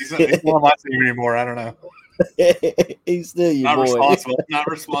 He's not on my team anymore. I don't know. He's still your boy. Not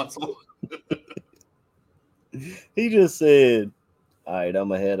responsible. He just said, "All right, I'm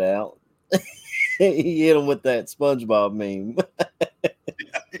gonna head out." He hit him with that SpongeBob meme.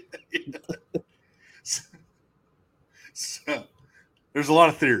 So, there's a lot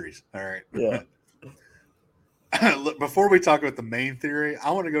of theories. All right. Yeah. Before we talk about the main theory, I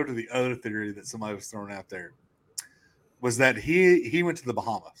want to go to the other theory that somebody was throwing out there. Was that he went to the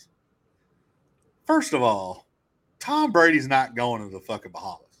Bahamas. First of all, Tom Brady's not going to the fucking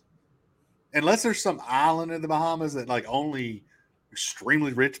Bahamas. Unless there's some island in the Bahamas that like only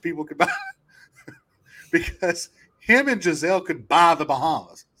extremely rich people could buy. Because him and Giselle could buy the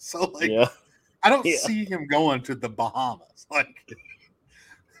Bahamas. So like I don't Yeah. see him going to the Bahamas. Like,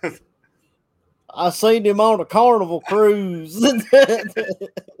 I seen him on a Carnival cruise.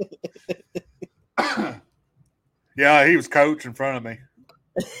 yeah, he was coach in front of me.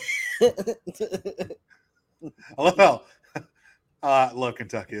 I love how love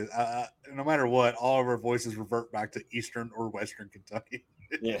Kentucky. No matter what, all of our voices revert back to Eastern or Western Kentucky.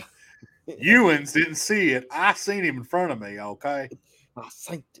 Yeah. Ewans didn't see it. I seen him in front of me. Okay, I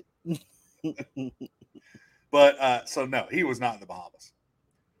seen it. but so no, he was not in the Bahamas.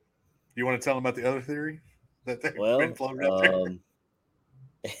 You want to tell him about the other theory that they've been floating out there?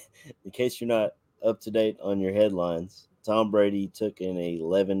 In case you're not up to date on your headlines, Tom Brady took an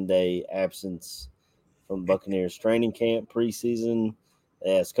 11-day absence from Buccaneers training camp preseason.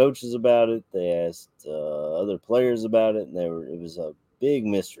 They asked coaches about it. They asked other players about it, and it was a big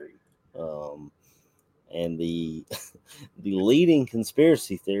mystery. And the the leading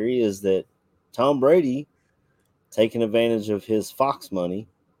conspiracy theory is that Tom Brady, taking advantage of his Fox money,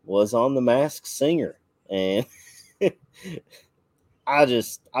 was on The Masked Singer, and I've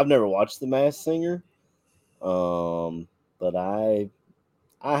never watched The Masked Singer, but I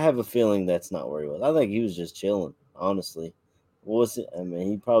have a feeling that's not where he was. I think he was just chilling, honestly. What's it? I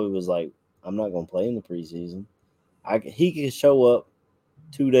mean, he probably was like, I'm not going to play in the preseason. He could show up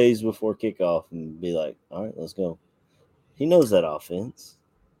 2 days before kickoff and be like, all right, let's go. He knows that offense,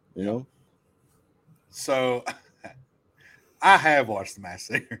 you know? So I have watched The Masked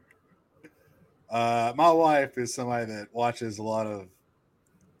Singer. My wife is somebody that watches a lot of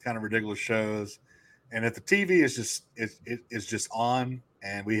kind of ridiculous shows, and if the TV is just it's just on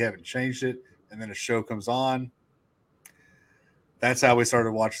and we haven't changed it, and then a show comes on, that's how we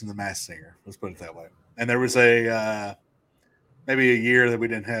started watching The Masked Singer. Let's put it that way. And there was a maybe a year that we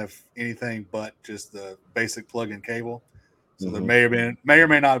didn't have anything but just the basic plug-in cable, so there may or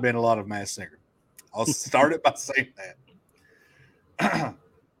may not have been a lot of Masked Singer. I'll start it by saying that.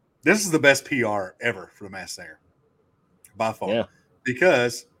 This is the best PR ever for The Masked Singer, by far. Yeah.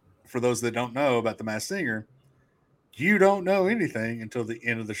 Because for those that don't know about The Masked Singer, you don't know anything until the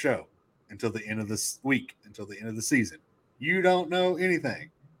end of the show, until the end of this week, until the end of the season. You don't know anything.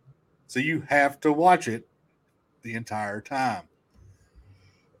 So you have to watch it the entire time.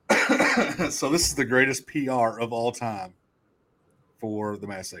 So this is the greatest PR of all time for The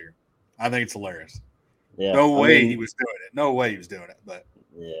Masked Singer. I think it's hilarious. Yeah. No way he was doing it. No way he was doing it. But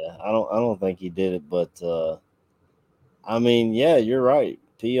yeah, I don't think he did it, but I mean, yeah, you're right.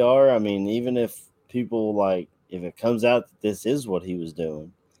 PR, I mean, even if people if it comes out that this is what he was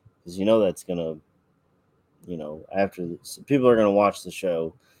doing, because that's gonna, after this, people are gonna watch the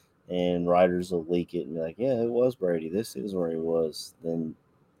show, and writers will leak it and be like, yeah, it was Brady. This is where he was. Then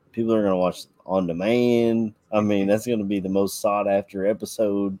people are gonna watch on demand. I mean, that's gonna be the most sought after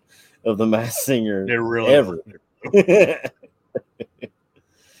episode of The Masked Singer ever.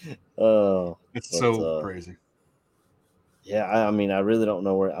 Oh, it's so crazy. Yeah, I mean, I really don't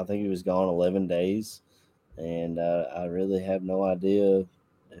know where. I think he was gone 11 days, and I really have no idea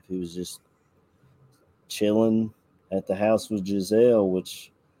if he was just chilling at the house with Giselle,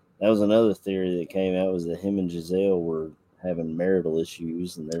 which that was another theory that came out, was that him and Giselle were having marital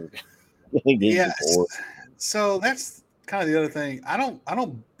issues and they're going to get divorced. So that's kind of the other thing. I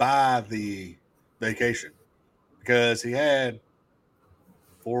don't buy the vacation, because he had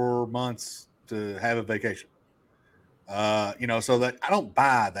 4 months to have a vacation. So that I don't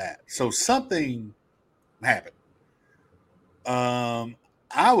buy that. So something happened.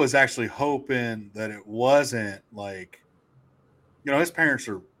 I was actually hoping that it wasn't like, his parents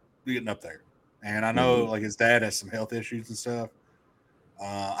are getting up there, and I know like his dad has some health issues and stuff.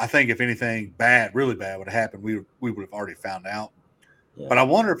 I think if anything bad, really bad, would have happened, we would have already found out. Yeah. But I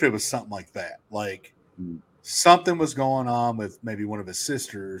wonder if it was something like that, like something was going on with maybe one of his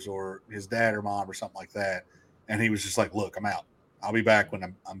sisters or his dad or mom or something like that, and he was just like, "Look, I'm out. I'll be back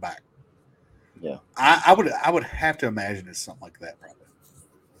when I'm back." Yeah, I would have to imagine it's something like that, probably.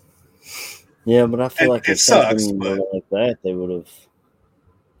 Yeah, but I feel like if sucks, something like that,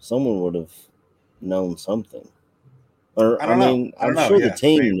 someone would have known something. Or I mean, I'm sure the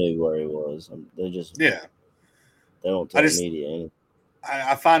team knew where he was. They don't tell the media anything.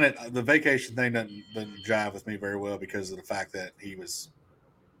 I find it, the vacation thing doesn't jive with me very well because of the fact that he was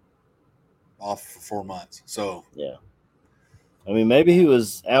off for 4 months. So yeah, I mean, maybe he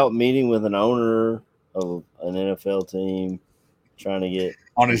was out meeting with an owner of an NFL team, trying to get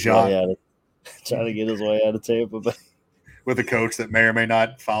on his yacht, trying to get his way out of Tampa Bay, with a coach that may or may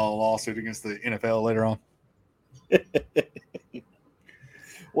not file a lawsuit against the NFL later on.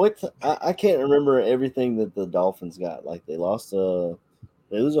 I can't remember everything that the Dolphins got. Like they lost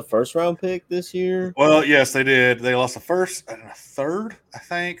They lose a first round pick this year. Well, yes, they did. They lost a first and a third, I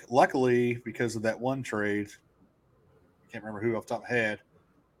think. Luckily, because of that one trade, I can't remember who off the top of my head.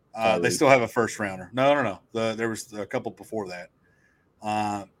 They still have a first rounder. No. There was a couple before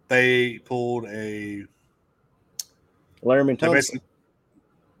that. They pulled a Laramie they Tunsil. basically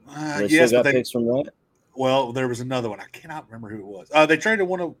They yes, still but got picks from that. well, there was another one. I cannot remember who it was. They traded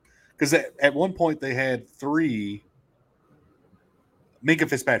one of because at one point they had 3 Minka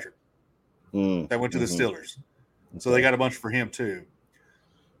Fitzpatrick that went to the Steelers, so they got a bunch for him too.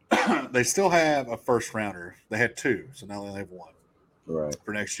 They still have a first rounder. They had 2, so now they only have 1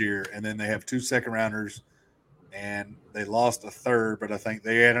 for next year, and then they have 2 second rounders, and they lost a third, but I think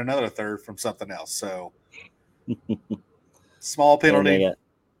they had another third from something else. So small penalty.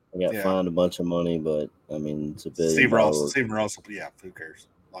 They got fined a bunch of money, but I mean it's $1 billion. Stephen Ross, yeah, who cares?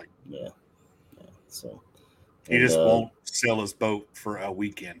 Like, yeah. So he just won't sell his boat for a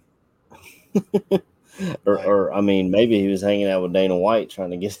weekend. or I mean, maybe he was hanging out with Dana White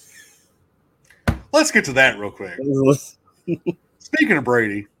trying to get. Let's get to that real quick. Speaking of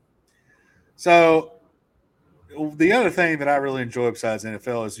Brady, so the other thing that I really enjoy besides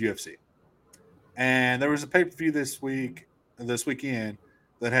NFL is UFC, and there was a pay-per-view this weekend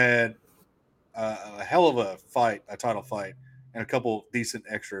that had a hell of a fight, a title fight, and a couple decent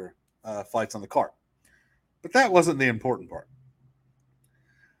extra fights on the card. But that wasn't the important part.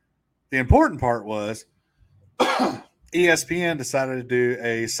 The important part was ESPN decided to do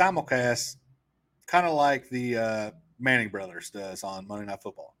a simulcast, kind of like the Manning brothers does on Monday Night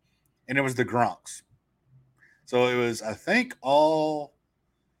Football, and it was the Gronks. So it was, I think, all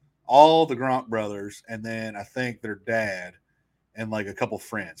the Gronk brothers, and then I think their dad and like a couple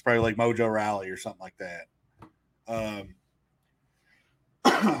friends, probably like Mojo Raleigh or something like that.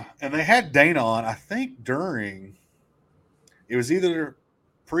 And they had Dana on, I think, during it was either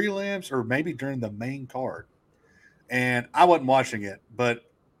prelims or maybe during the main card. And I wasn't watching it, but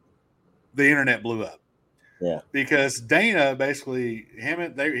the internet blew up. Yeah. Because Dana basically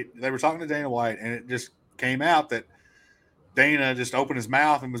they were talking to Dana White, and it just came out that Dana just opened his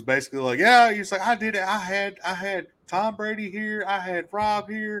mouth and was basically like, yeah, he's like, I did it. I had Tom Brady here, I had Rob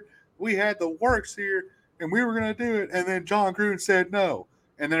here, we had the works here, and we were gonna do it. And then John Gruden said no.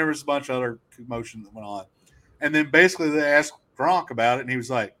 And then there was a bunch of other commotion that went on. And then basically they asked Gronk about it, and he was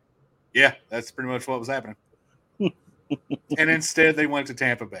like, yeah, that's pretty much what was happening. And instead they went to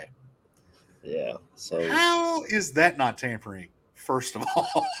Tampa Bay. Yeah. So how is that not tampering, first of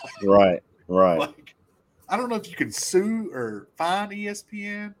all? Right. Like, I don't know if you can sue or fine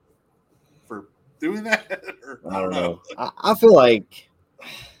ESPN for doing that. Or, I don't know. I feel like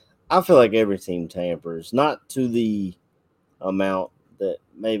every team tampers, not to the amount that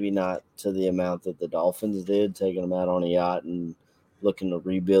maybe not to the amount that the Dolphins did, taking them out on a yacht and looking to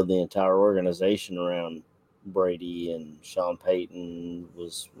rebuild the entire organization around Brady, and Sean Payton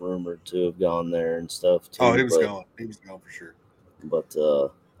was rumored to have gone there and stuff too. Oh, he was going. He was going for sure. But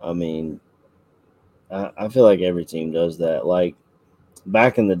I mean, I feel like every team does that. Like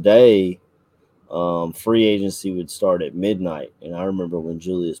back in the day, free agency would start at midnight, and I remember when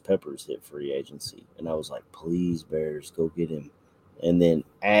Julius Peppers hit free agency, and I was like, "Please, Bears, go get him." And then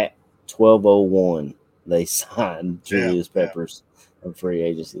at 12:01, they signed Julius Peppers of free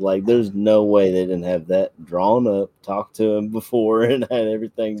agency. Like, there's no way they didn't have that drawn up, talked to him before, and had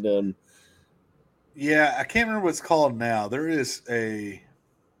everything done. Yeah, I can't remember what it's called now. There is it's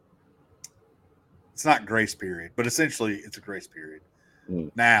not grace period, but essentially it's a grace period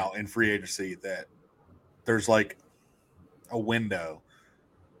now in free agency that there's like a window.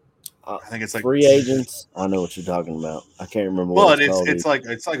 I think it's like free agents. I know what you're talking about. I can't remember what it's called.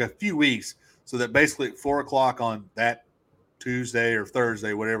 It's like a few weeks, so that basically at 4:00 on that Tuesday or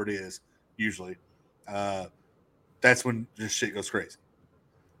Thursday, whatever it is, usually, that's when this shit goes crazy.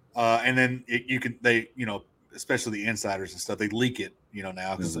 And then especially the insiders and stuff, they leak it,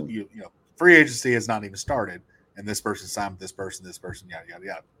 now because free agency has not even started, and this person signed with this person, yada yada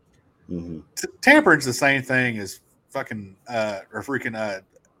yada. Mm-hmm. Tampering's the same thing as fucking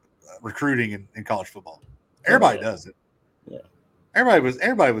recruiting in college football. Everybody does it. Yeah.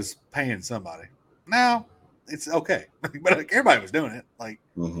 Everybody was paying somebody. Now it's okay, but like, everybody was doing it. Like,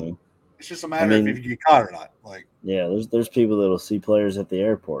 it's just a matter of if you get caught or not. Like, yeah, there's people that'll see players at the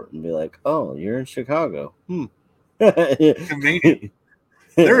airport and be like, "Oh, you're in Chicago." Convenient.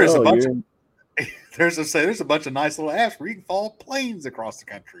 There is there's a bunch of nice little apps where you can follow planes across the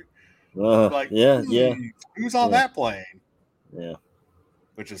country. Who's on that plane? Yeah.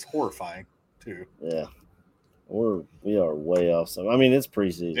 Which is horrifying too. Yeah. We are way off. I mean, it's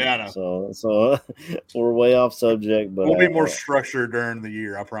preseason. Yeah, I know. So we're way off subject. But We'll be more structured during the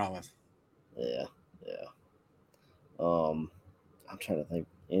year. I promise. Yeah. I'm trying to think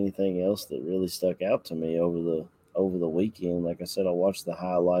anything else that really stuck out to me over the weekend. Like I said, I watched the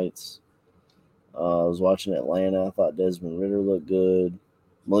highlights. I was watching Atlanta. I thought Desmond Ritter looked good.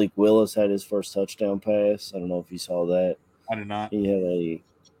 Malik Willis had his first touchdown pass. I don't know if you saw that. I did not. He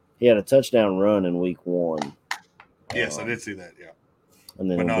had a touchdown run in week 1. Yes, I did see that. Yeah, And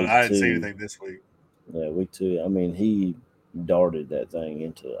then but no, I didn't see anything this week. Yeah, week 2. I mean, he darted that thing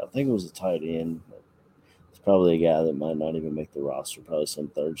into. I think it was a tight end. It's probably a guy that might not even make the roster. Probably some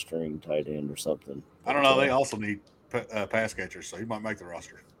third string tight end or something. I don't know. They also need pass catchers, so he might make the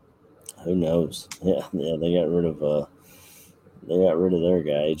roster. Who knows? Yeah. They got rid of their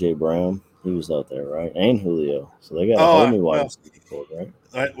guy, AJ Brown. He was out there, right? And Julio. So they got a whole new wide receiver,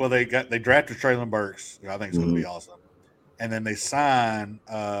 right? Well, they drafted Traylon Burks, who I think is going to be awesome, and then they signed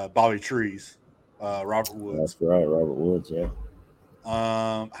Bobby Trees, Robert Woods. That's right, Robert Woods. Yeah.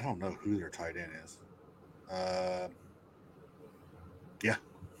 I don't know who their tight end is. Yeah,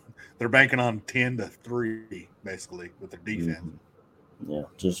 they're banking on 10-3 basically with their defense. Mm-hmm. Yeah,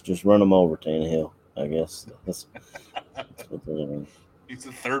 just run them over, Tannehill. I guess that's what they're doing. He's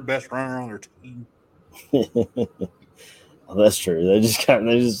the third best runner on their team. Well, that's true. They just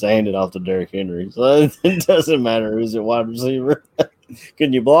handed off to Derrick Henry, so it doesn't matter who's at wide receiver.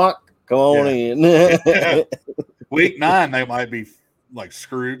 Can you block? Come on in. Week 9, they might be like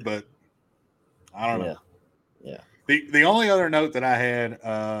screwed, but I don't know. Yeah. The only other note that I had,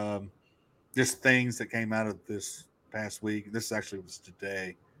 just things that came out of this past week. This actually was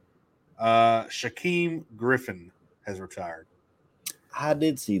today. Shaquem Griffin has retired. I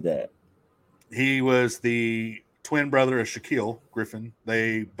did see that. He was the twin brother of Shaquille Griffin.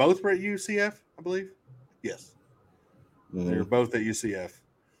 They both were at UCF, I believe. Yes. Mm-hmm. They were both at UCF.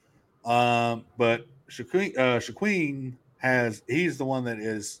 But Shaquem he's the one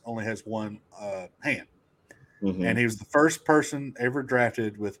that only has one hand. Mm-hmm. And he was the first person ever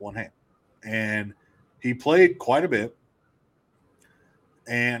drafted with one hand. And he played quite a bit.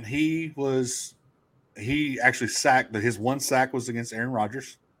 And he actually sacked, his one sack was against Aaron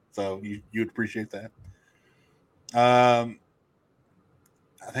Rodgers. So you'd appreciate that. I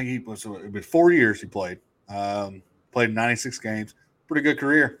think he was 4 years he played. Played 96 games. Pretty good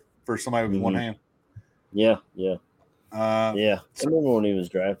career for somebody with one hand. Yeah. I remember when he was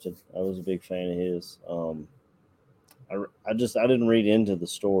drafted. I was a big fan of his. I didn't read into the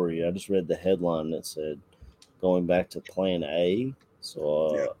story. I just read the headline that said going back to Plan A.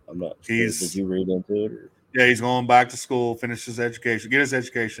 So I'm not sure. Did you read into it? Or? Yeah, he's going back to school, finish his education, get his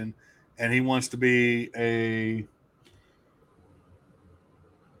education, and he wants to be a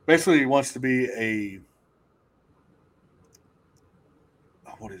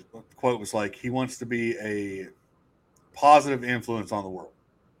what the quote was like, he wants to be a positive influence on the world.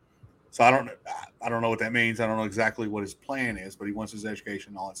 So I don't know what that means. I don't know exactly what his plan is, but he wants his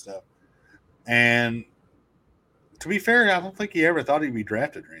education and all that stuff. And to be fair, I don't think he ever thought he'd be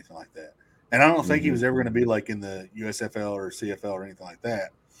drafted or anything like that. And I don't think he was ever going to be like in the USFL or CFL or anything like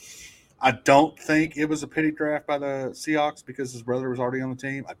that. I don't think it was a pity draft by the Seahawks because his brother was already on the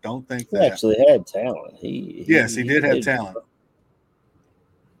team. I don't think he actually had talent. He did have talent.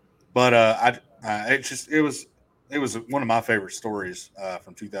 But it was one of my favorite stories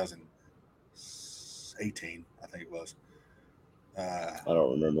from 2018, I think it was. I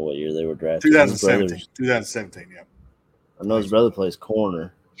don't remember what year they were drafted. 2017, yeah. I know his brother plays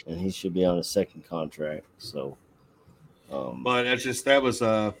corner, and he should be on his second contract. So, but he's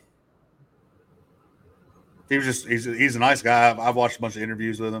a nice guy. I've watched a bunch of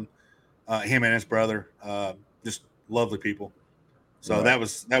interviews with him. Him and his brother, just lovely people. So right. that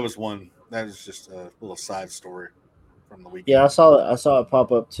was just a little side story from the weekend. Yeah, I saw it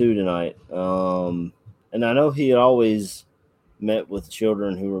pop up too tonight. And I know he had always met with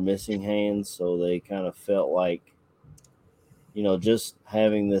children who were missing hands, so they kind of felt like, just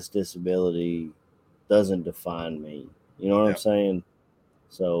having this disability doesn't define me. You know what I'm saying?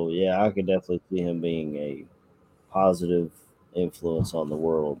 So yeah, I could definitely see him being a positive influence on the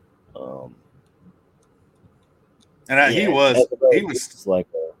world. He was like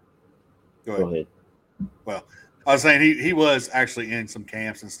go ahead. Well, I was saying he was actually in some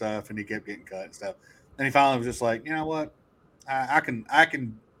camps and stuff, and he kept getting cut and stuff. And he finally was just like, you know what, I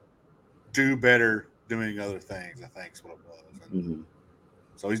can do better doing other things. I think is what it was.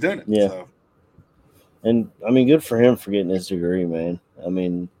 So he's doing it. Yeah. So. And I mean, good for him for getting his degree, man. I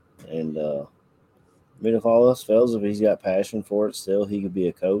mean, if all else fails, if he's got passion for it, still he could be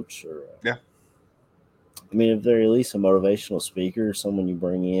a coach or. Yeah. I mean, if they're at least a motivational speaker, someone you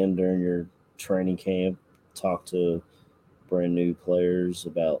bring in during your training camp, talk to brand new players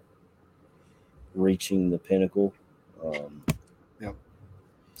about reaching the pinnacle. Um, Yep.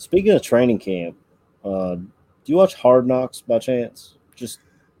 Speaking of training camp, do you watch Hard Knocks by chance? Just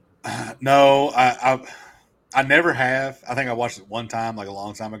No, I never have. I think I watched it one time, like a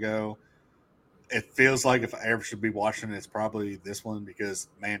long time ago. It feels like if I ever should be watching it, it's probably this one because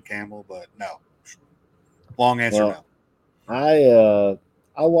Man Campbell. But no, long answer, well, no. I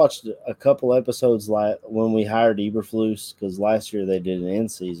I watched a couple episodes when we hired Eberflus because last year they did an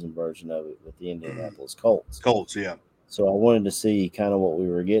in-season version of it with the Indianapolis Colts. Colts, yeah. So I wanted to see kind of what we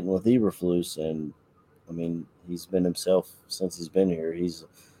were getting with Eberflus, and I mean he's been himself since he's been here. He's as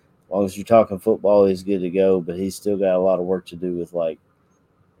long as you're talking football, he's good to go, but he's still got a lot of work to do with like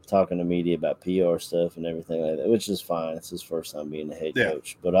talking to media about PR stuff and everything like that, which is fine. It's his first time being the head Yeah.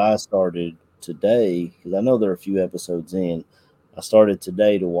 coach. But I started today because I know there are a few episodes in. I started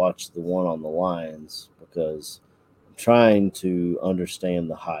today to watch the one on the Lions because I'm trying to understand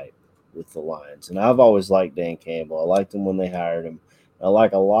the hype with the Lions. And I've always liked Dan Campbell. I liked him when they hired him. I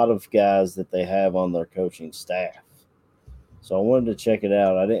like a lot of guys that they have on their coaching staff. So I wanted to check it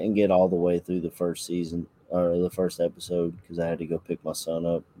out. I didn't get all the way through the first season or the first episode because I had to go pick my son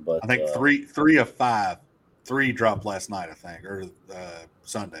up. But I think three of five, three dropped last night. I think or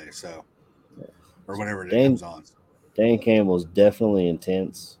Sunday. So or whenever it comes on. Dan Campbell is definitely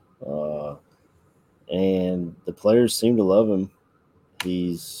intense, and the players seem to love him.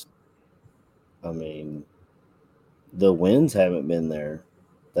 I mean, the wins haven't been there.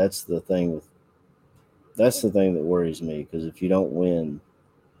 That's the thing that worries me because if you don't win,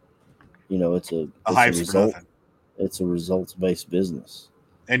 it's a Hype's for nothing. It's a results based business.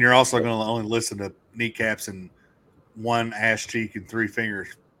 And you're also going to only listen to kneecaps and one ass cheek and three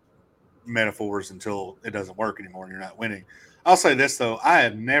fingers metaphors until it doesn't work anymore and you're not winning. I'll say this though, I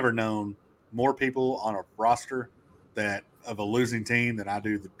have never known more people on a roster that of a losing team than I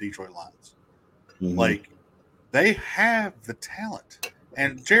do the Detroit Lions. Mm-hmm. Like they have the talent.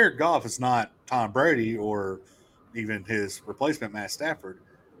 And Jared Goff is not Tom Brady or even his replacement Matt Stafford,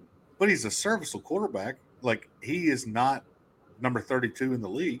 but he's a serviceable quarterback. Like he is not number 32 in the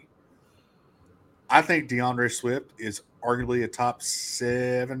league. I think DeAndre Swift is arguably a top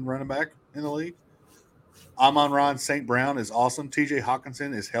 7 running back in the league. Amon-Ra St. Brown is awesome. TJ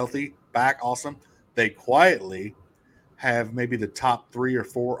Hawkinson is healthy, back awesome. They quietly have maybe the top 3 or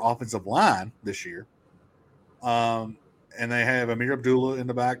 4 offensive line this year. And they have Amir Abdullah in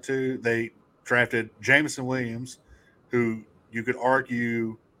the back too. They drafted Jameson Williams, who you could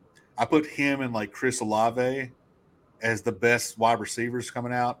argue I put him and like Chris Olave as the best wide receivers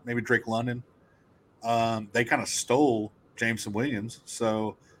coming out. Maybe Drake London. They kind of stole Jameson Williams,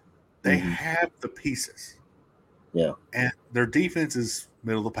 so they have the pieces. Yeah, and their defense is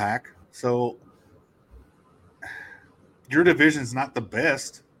middle of the pack. So your division's not the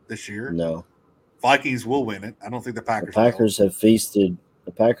best this year. No, Vikings will win it. I don't think the Packers. The Packers have feasted.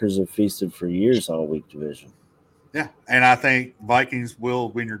 The Packers have feasted for years on a weak division. Yeah, and I think Vikings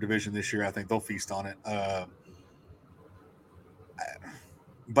will win your division this year. I think they'll feast on it.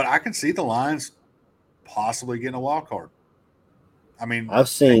 But I can see the Lions possibly getting a wild card. I mean, I've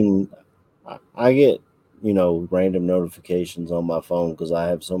seen. I get random notifications on my phone because I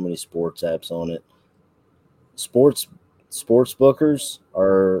have so many sports apps on it. Sports bookers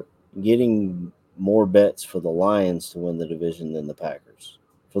are getting more bets for the Lions to win the division than the Packers.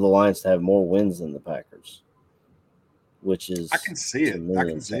 For the Lions to have more wins than the Packers, which is I can see it. I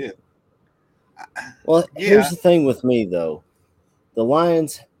can see it. Well, here's the thing with me though. The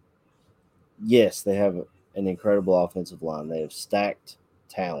Lions, yes, they have an incredible offensive line. They have stacked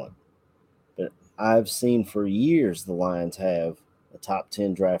talent. But I've seen for years the Lions have a top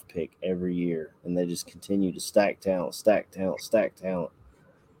 10 draft pick every year, and they just continue to stack talent.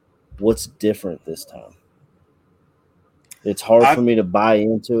 What's different this time? It's hard for me to buy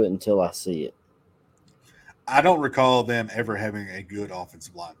into it until I see it. I don't recall them ever having a good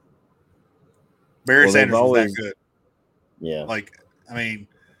offensive line. Barry Sanders was that good. Yeah. Like, I mean,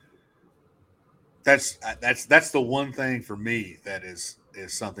 that's the one thing for me that is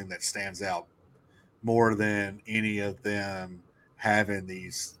something that stands out more than any of them having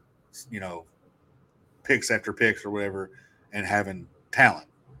these, picks after picks or whatever and having talent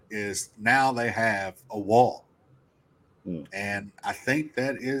is now they have a wall. And I think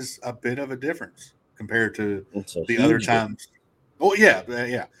that is a bit of a difference compared to the other times. Oh,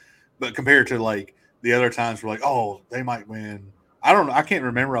 yeah. But compared to like the other times we're like, oh, they might win. I don't know. I can't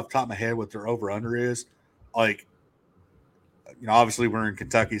remember off the top of my head what their over under is. Like, obviously we're in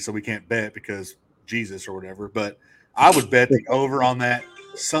Kentucky, so we can't bet because Jesus or whatever, but I would bet the over on that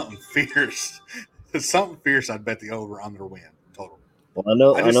something fierce. Something fierce, I'd bet the over on their win total. Well,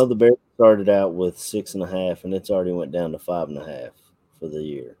 I know the Bears started out with 6.5, and it's already went down to 5.5 for the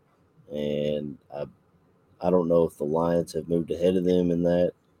year. And I don't know if the Lions have moved ahead of them in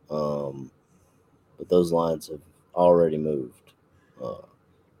that, but those lines have already moved.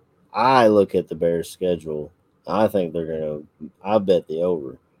 I look at the Bears' schedule. I think they're going to. I bet the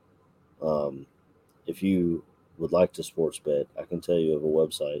over. If you would like to sports bet, I can tell you of a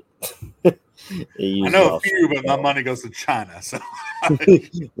website. I know a few, but my money goes to China. So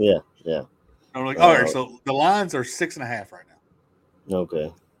yeah. I'm like, all right. So the lines are 6.5 right now.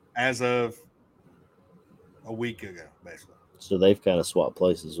 Okay. As of a week ago, basically. So they've kind of swapped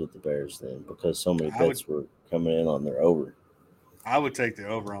places with the Bears then, because so many bets were coming in on their over. I would take the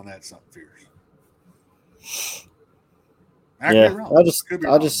over on that something fierce. I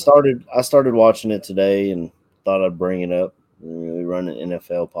started watching it today and thought I'd bring it up. We run an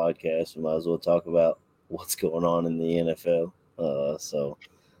NFL podcast. We might as well talk about what's going on in the NFL. So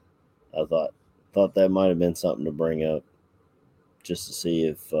I thought that might have been something to bring up, just to see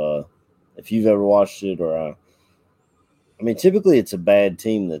if you've ever watched it, or I mean, typically it's a bad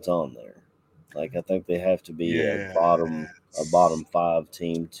team that's on there. Like, I think they have to be a bottom 5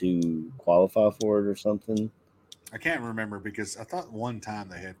 team to qualify for it or something. I can't remember, because I thought one time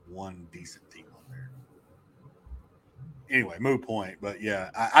they had one decent team on there. Anyway, moot point. But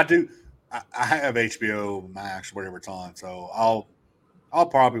yeah, I do. I have HBO Max, whatever it's on, so I'll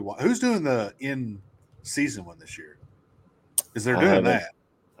probably watch. Who's doing the in-season one this year? Because they're doing that.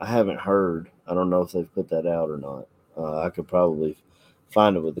 I haven't heard. I don't know if they've put that out or not. I could probably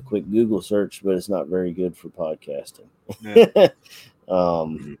find it with a quick Google search, but it's not very good for podcasting. Yeah.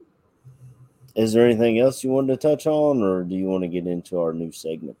 Is there anything else you wanted to touch on, or do you want to get into our new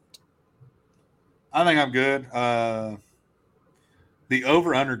segment? I think I'm good. The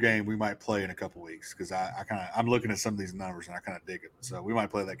over-under game we might play in a couple weeks, because I'm looking at some of these numbers and I kind of dig it. So we might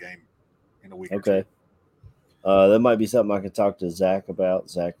play that game in a week. Okay. That might be something I could talk to Zach about.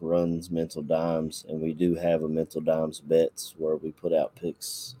 Zach runs Mental Dimes, and we do have a Mental Dimes bets where we put out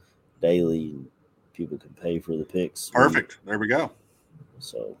picks daily, and people can pay for the picks. Perfect. There we go.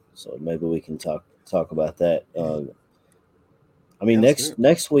 So maybe we can talk about that. I mean,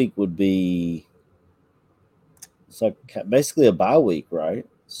 next week would be, it's like basically a bye week, right?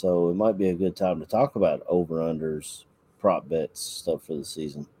 So it might be a good time to talk about over-unders, prop bets, stuff for the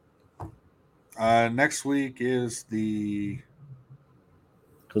season. Next week is because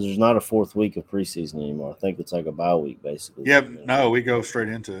there's not a fourth week of preseason anymore. I think it's like a bye week, basically. Yeah, no, we go straight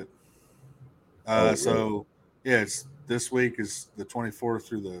into it. So yeah, it's this week is the 24th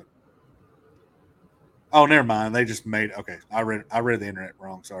through the. Oh, never mind. They just made. Okay, I read the internet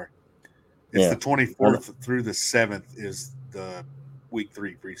wrong. Sorry. It's the 24th through the 7th is the week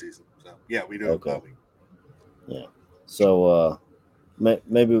 3 preseason. So yeah, we do a bye week. Yeah. So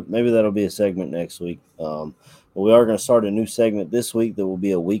maybe that'll be a segment next week. But we are going to start a new segment this week that will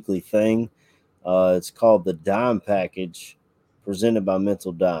be a weekly thing. It's called the Dime Package, presented by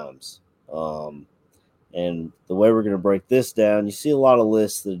Mental Dimes. And the way we're going to break this down, you see a lot of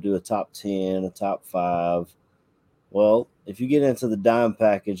lists that do a top 10, a top 5. Well, if you get into the dime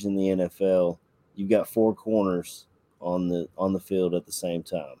package in the NFL, you've got 4 corners on the field at the same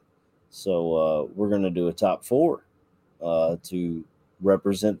time. So we're going to do a top 4 to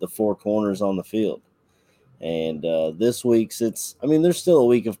represent the 4 corners on the field. And this week's there's still a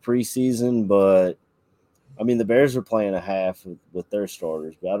week of preseason, but I mean, the Bears are playing a half with their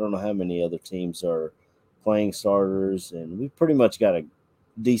starters, but I don't know how many other teams are playing starters, and we've pretty much got a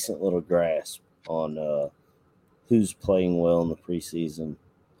decent little grasp on who's playing well in the preseason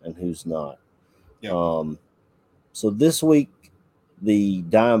and who's not. Yeah. So this week, the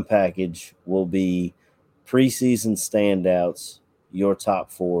dime package will be preseason standouts, your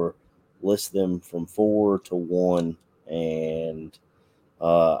top 4, list them from 4 to 1, and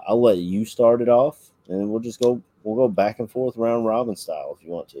I'll let you start it off, and we'll go back and forth round robin style if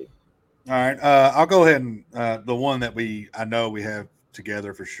you want to. All right, I'll go ahead and the one that I know we have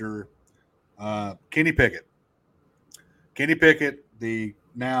together for sure. Kenny Pickett. Kenny Pickett,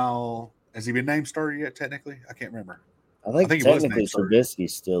 has he been named starter yet? Technically, I can't remember. I think technically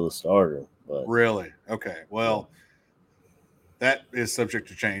Trubisky's still the starter. But really, okay. Well, that is subject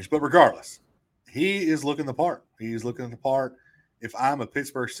to change. But regardless, he is looking the part. He's looking the part. If I'm a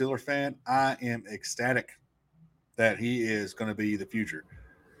Pittsburgh Steelers fan, I am ecstatic that he is going to be the future.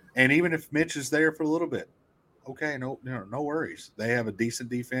 And even if Mitch is there for a little bit, okay, no worries. They have a decent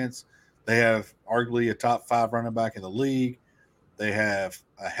defense. They have arguably a top 5 running back in the league. They have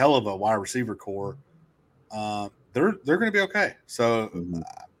a hell of a wide receiver core. They're going to be okay. So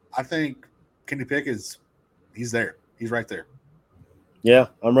I think Kenny Pickett he's there. He's right there. Yeah,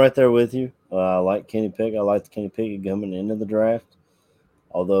 I'm right there with you. I like Kenny Pickett. I like the Kenny Pickett coming into the draft.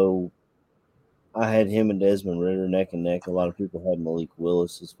 Although I had him and Desmond Ritter neck and neck. A lot of people had Malik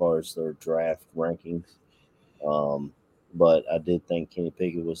Willis as far as their draft rankings. But I did think Kenny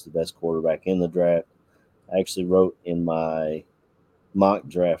Pickett was the best quarterback in the draft. I actually wrote in my mock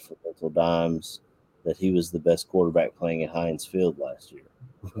draft for Mental Dimes that he was the best quarterback playing at Heinz Field last year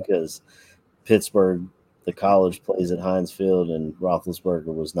because Pittsburgh, the college, plays at Heinz Field, and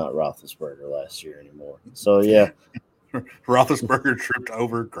Roethlisberger was not Roethlisberger last year anymore. So, yeah. Roethlisberger tripped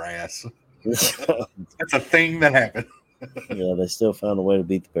over grass. That's a thing that happened. Yeah, they still found a way to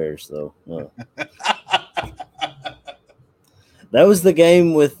beat the Bears, though. That was the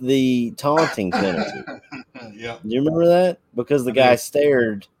game with the taunting penalty. Yeah. Do you remember that? Because the guy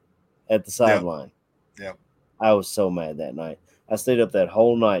stared at the sideline. Yep. I was so mad that night. I stayed up that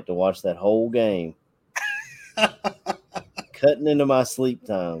whole night to watch that whole game, cutting into my sleep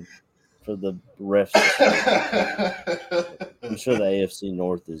time for the refs. I'm sure the AFC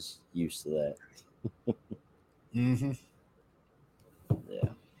North is used to that. Mm-hmm. Yeah.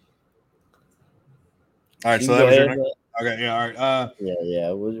 All right, so that was your next. Okay, yeah, all right.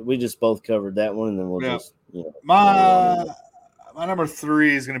 Yeah. We just both covered that one, and then we'll just my number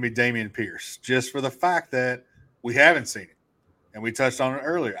 3 is going to be Damian Pierce, just for the fact that we haven't seen it, and we touched on it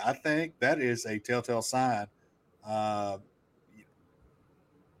earlier. I think that is a telltale sign.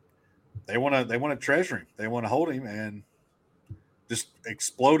 They want to treasure him. They want to hold him and just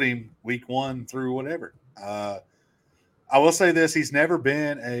explode him week 1 through whatever. I will say this: he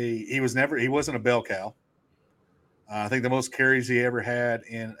wasn't a bell cow. I think the most carries he ever had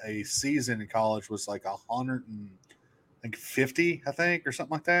in a season in college was like 150, I think, or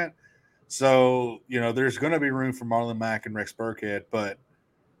something like that. So, there's going to be room for Marlon Mack and Rex Burkhead,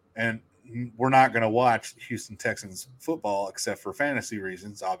 and we're not going to watch Houston Texans football except for fantasy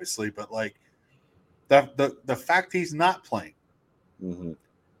reasons, obviously. But like the fact he's not playing,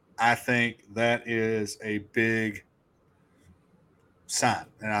 I think that is a big sign,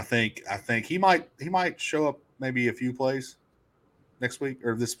 and I think he might show up maybe a few plays next week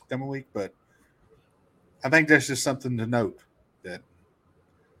or this coming week, but I think that's just something to note that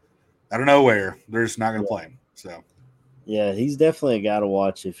I don't know where they're just not going to play him. So yeah, he's definitely a guy to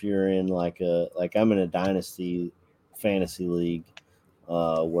watch if you're in like I'm in a dynasty fantasy league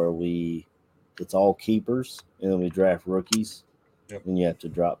where it's all keepers and then we draft rookies. Yep. And you have to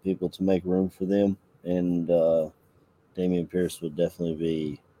drop people to make room for them. And Damian Pierce would definitely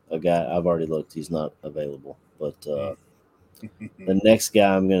be a guy. I've already looked; he's not available. But the next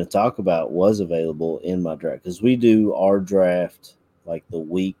guy I'm going to talk about was available in my draft because we do our draft like the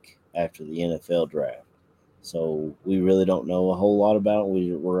week after the NFL draft. So we really don't know a whole lot about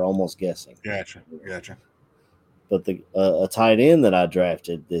it. We're almost guessing. Gotcha. But a tight end that I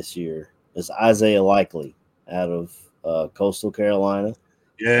drafted this year is Isaiah Likely out of Coastal Carolina.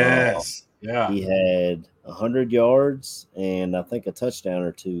 Yes. He had 100 yards and I think a touchdown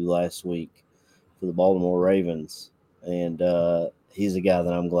or two last week for the Baltimore Ravens. And he's a guy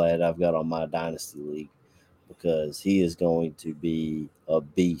that I'm glad I've got on my dynasty league because he is going to be a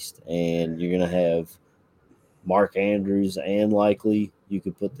beast. And you're going to have Mark Andrews and Likely. You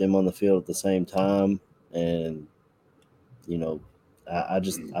could put them on the field at the same time. And, I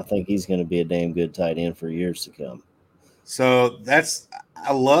think he's going to be a damn good tight end for years to come. So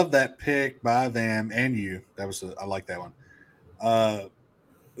I love that pick by them and you. I like that one.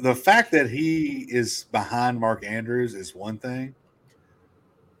 The fact that he is behind Mark Andrews is one thing.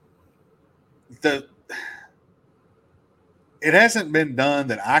 It hasn't been done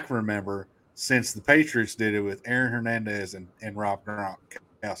that I can remember since the Patriots did it with Aaron Hernandez and Rob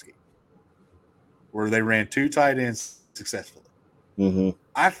Gronkowski, where they ran 2 tight ends successfully. Mm-hmm.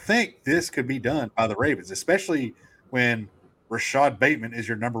 I think this could be done by the Ravens, especially when Rashad Bateman is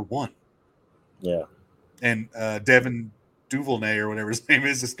your number 1. Yeah. And Devin Duvernay or whatever his name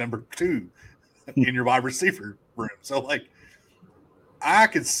is number 2 in your wide receiver room. So, like, I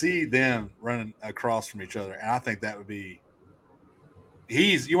could see them running across from each other, and I think that would be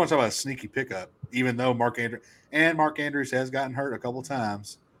you want to talk about a sneaky pickup, even though Mark Andrews has gotten hurt a couple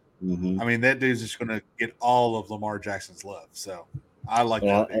times. Mm-hmm. I mean, that dude's just going to get all of Lamar Jackson's love. So I like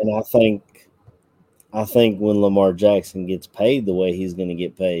that. And I think when Lamar Jackson gets paid the way he's going to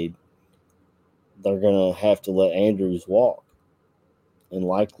get paid, they're going to have to let Andrews walk, and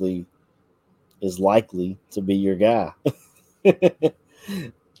Likely is likely to be your guy.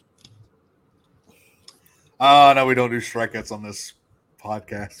 Oh no, we don't do strikeouts on this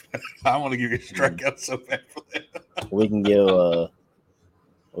podcast. I want to give you strikeouts so bad for that. We can give a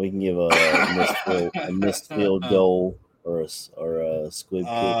missed field goal or a squib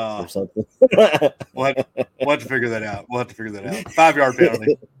kick or something. We'll have to figure that out. 5-yard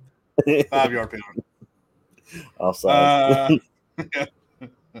penalty. 5-yard penalty. Offside.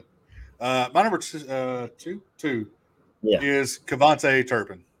 My number two Yeah. is Kevontae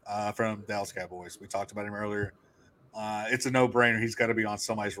Turpin from Dallas Cowboys. We talked about him earlier. It's a no-brainer. He's got to be on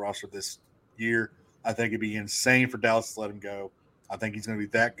somebody's roster this year. I think it'd be insane for Dallas to let him go. I think he's going to be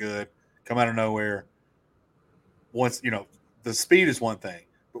that good, come out of nowhere. Once, the speed is one thing,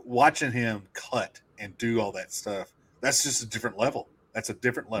 but watching him cut and do all that stuff, that's just a different level. That's a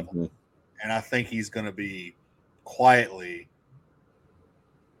different level. Mm-hmm. And I think he's going to be quietly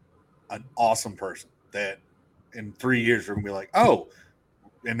an awesome person that in 3 years we're going to be like, oh,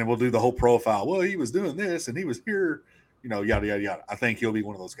 and then we'll do the whole profile. Well, he was doing this and he was here, yada, yada, yada. I think he'll be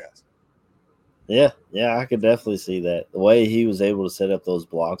one of those guys. Yeah, I could definitely see that. The way he was able to set up those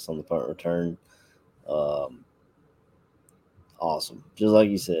blocks on the punt return, awesome. Just like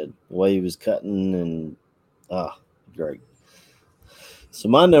you said, the way he was cutting and great. So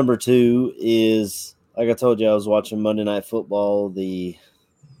my number 2 is, like I told you, I was watching Monday Night Football, the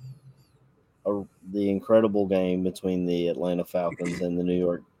incredible game between the Atlanta Falcons and the New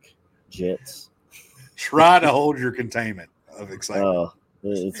York Jets. Try to hold your containment of excitement.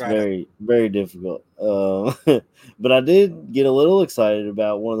 It's very, very difficult. But I did get a little excited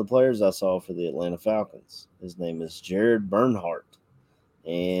about one of the players I saw for the Atlanta Falcons. His name is Jared Bernhardt.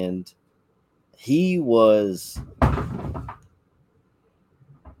 And he was –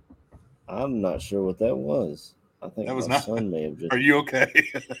 I'm not sure what that was. I think that was my not, son may have just – Are you okay?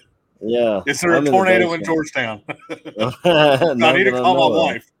 Yeah. Is there a tornado in Georgetown? I need to call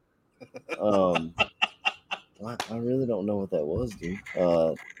my wife. I really don't know what that was, dude.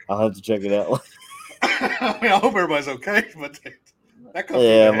 I'll have to check it out. I hope everybody's okay, but that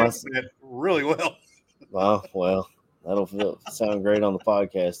comes really well. Well, that'll sound great on the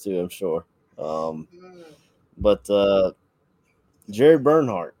podcast too, I'm sure. But Jared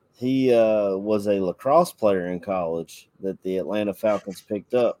Bernhardt, he was a lacrosse player in college that the Atlanta Falcons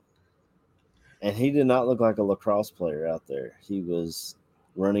picked up, and he did not look like a lacrosse player out there. He was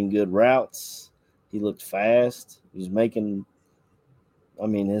running good routes. He looked fast. He was making –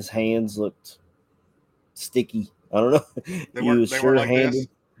 his hands looked sticky. I don't know. They was sure-handed.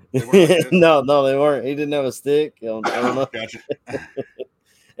 Like no, they weren't. He didn't have a stick. I don't know. Gotcha.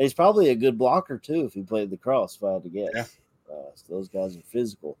 He's probably a good blocker, too, if he played lacrosse, if I had to guess. Yeah. So those guys are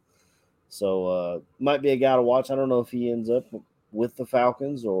physical. So might be a guy to watch. I don't know if he ends up with the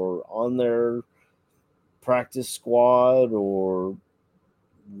Falcons or on their practice squad or –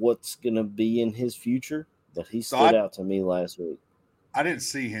 what's going to be in his future, but he stood out to me last week. I didn't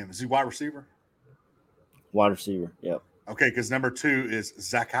see him. Is he wide receiver? Wide receiver, yep. Okay, because number 2 is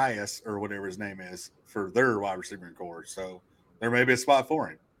Zacchaeus or whatever his name is for their wide receiver core. So there may be a spot for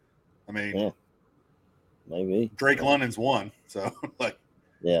him. Maybe. Drake London's one. So,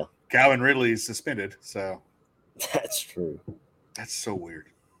 yeah. Calvin Ridley is suspended. So that's true. That's so weird.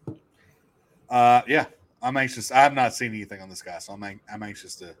 Yeah. I'm anxious. I have not seen anything on this guy, so I'm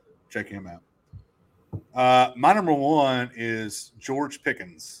anxious to check him out. My number 1 is George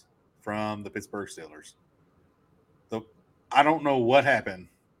Pickens from the Pittsburgh Steelers. I don't know what happened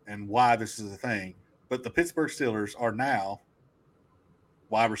and why this is a thing, but the Pittsburgh Steelers are now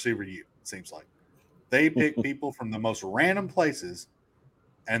wide receiver U, it seems like. They pick people from the most random places,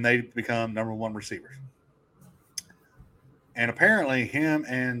 and they become number 1 receivers. And apparently him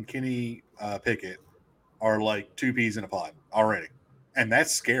and Kenny Pickett are like 2 peas in a pod already. And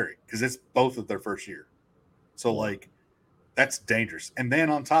that's scary because it's both of their first year. So, that's dangerous. And then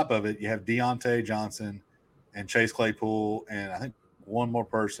on top of it, you have Deontay Johnson and Chase Claypool and I think one more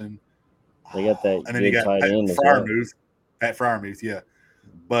person. They got that and then you got Pat Fryermuth, yeah.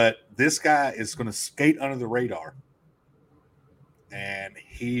 But this guy is going to skate under the radar. And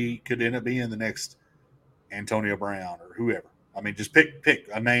he could end up being the next Antonio Brown or whoever. Just pick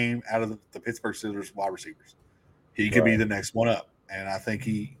a name out of the Pittsburgh Steelers wide receivers. He could be the next one up, and I think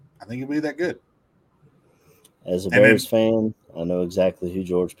he'll be that good. As a Bears fan, I know exactly who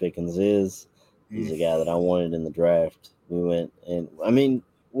George Pickens is. He's a guy that I wanted in the draft. We went and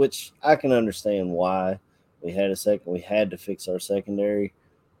which I can understand why we had to fix our secondary,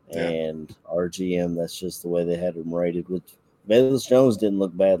 and our GM. That's just the way they had him rated. With Velus Jones didn't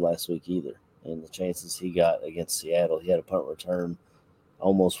look bad last week either. And the chances he got against Seattle, he had a punt return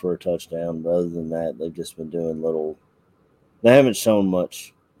almost for a touchdown. But other than that, they've just been doing little – they haven't shown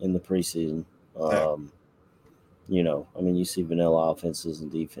much in the preseason. I mean, you see vanilla offenses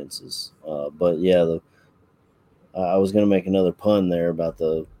and defenses. But yeah, I was going to make another pun there about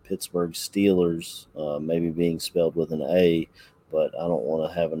the Pittsburgh Steelers maybe being spelled with an A, but I don't want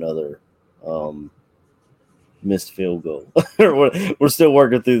to have another missed field goal. we're still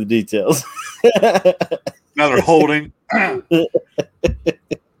working through the details. Another holding.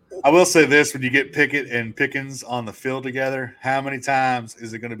 I will say this: when you get Pickett and Pickens on the field together, how many times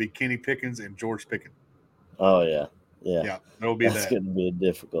is it going to be Kenny Pickens and George Pickens? Oh yeah. It'll be That's going to be a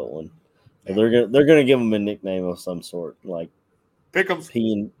difficult one. Yeah. They're gonna give him a nickname of some sort, like Pick'ems.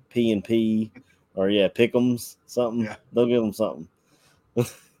 P and P, or Pick'ems, something. Yeah. They'll give him something.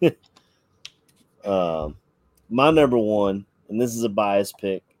 My number one, and this is a biased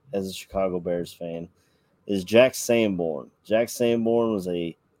pick as a Chicago Bears fan, is Jack Sanborn. Jack Sanborn was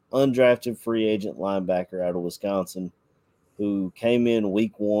a undrafted free agent linebacker out of Wisconsin who came in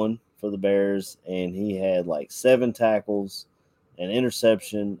week 1 for the Bears, and he had like 7 tackles, an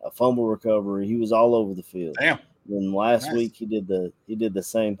interception, a fumble recovery. He was all over the field. Damn. Then last week he did the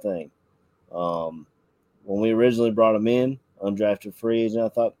same thing. When we originally brought him in, undrafted free agent, I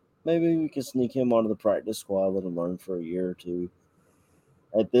thought maybe we could sneak him onto the practice squad, let him learn for a year or two.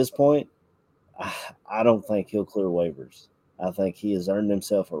 At this point, I don't think he'll clear waivers. I think he has earned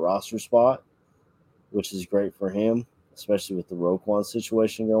himself a roster spot, which is great for him, especially with the Roquan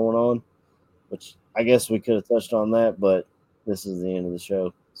situation going on, which I guess we could have touched on that, but this is the end of the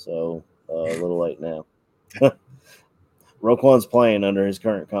show, so a little late now. Roquan's playing under his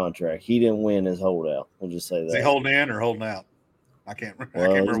current contract. He didn't win his holdout. We'll just say that. Is he holding in or holding out? I can't remember.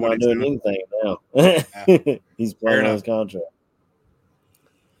 Well, I can't remember he's not doing anything now. He's playing on his contract.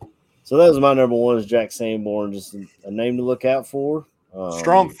 So that was my number one, is Jack Sanborn, just a name to look out for.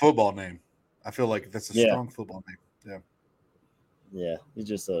 Strong football name. I feel like that's a strong football name. Yeah, he's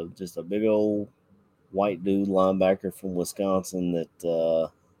just a big old white dude linebacker from Wisconsin that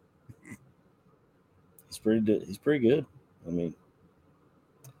he's pretty good. I mean,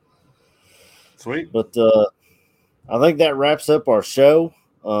 sweet. But I think that wraps up our show.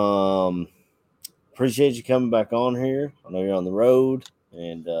 Appreciate you coming back on here. I know you're on the road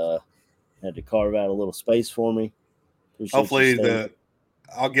and had to carve out a little space for me. Appreciate Hopefully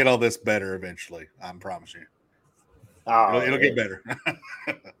I'll get all this better eventually. I promise you. It'll get better.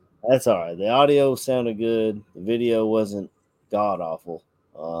 That's all right. The audio sounded good. The video wasn't god awful.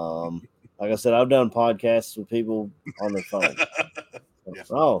 Like I said, I've done podcasts with people on their phone. Yeah.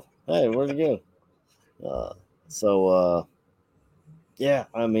 Oh, hey, where'd it go?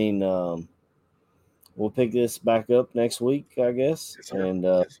 I mean, we'll pick this back up next week, I guess, Yes, sir. and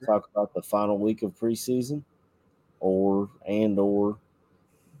Yes, sir. talk about the final week of preseason, or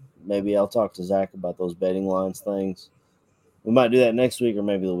maybe I'll talk to Zach about those betting lines things. We might do that next week or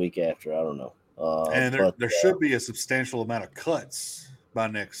maybe the week after. I don't know. And there should be a substantial amount of cuts by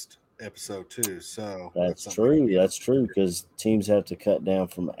next episode too. So that's true. That's true, because teams have to cut down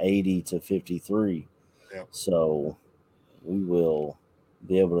from 80 to 53. Yep. So we'll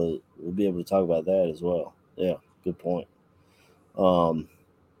be able to talk about that as well. Yeah, good point. We're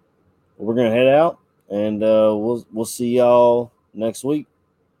gonna head out, and we'll see y'all next week.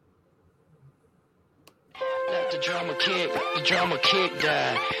 Let the drama kick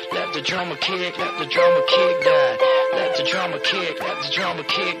die. Let the drama kick die. Let the drama kick die. Let the drama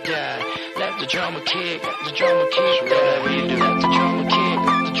kick die. Let the drama kick. Whatever you do.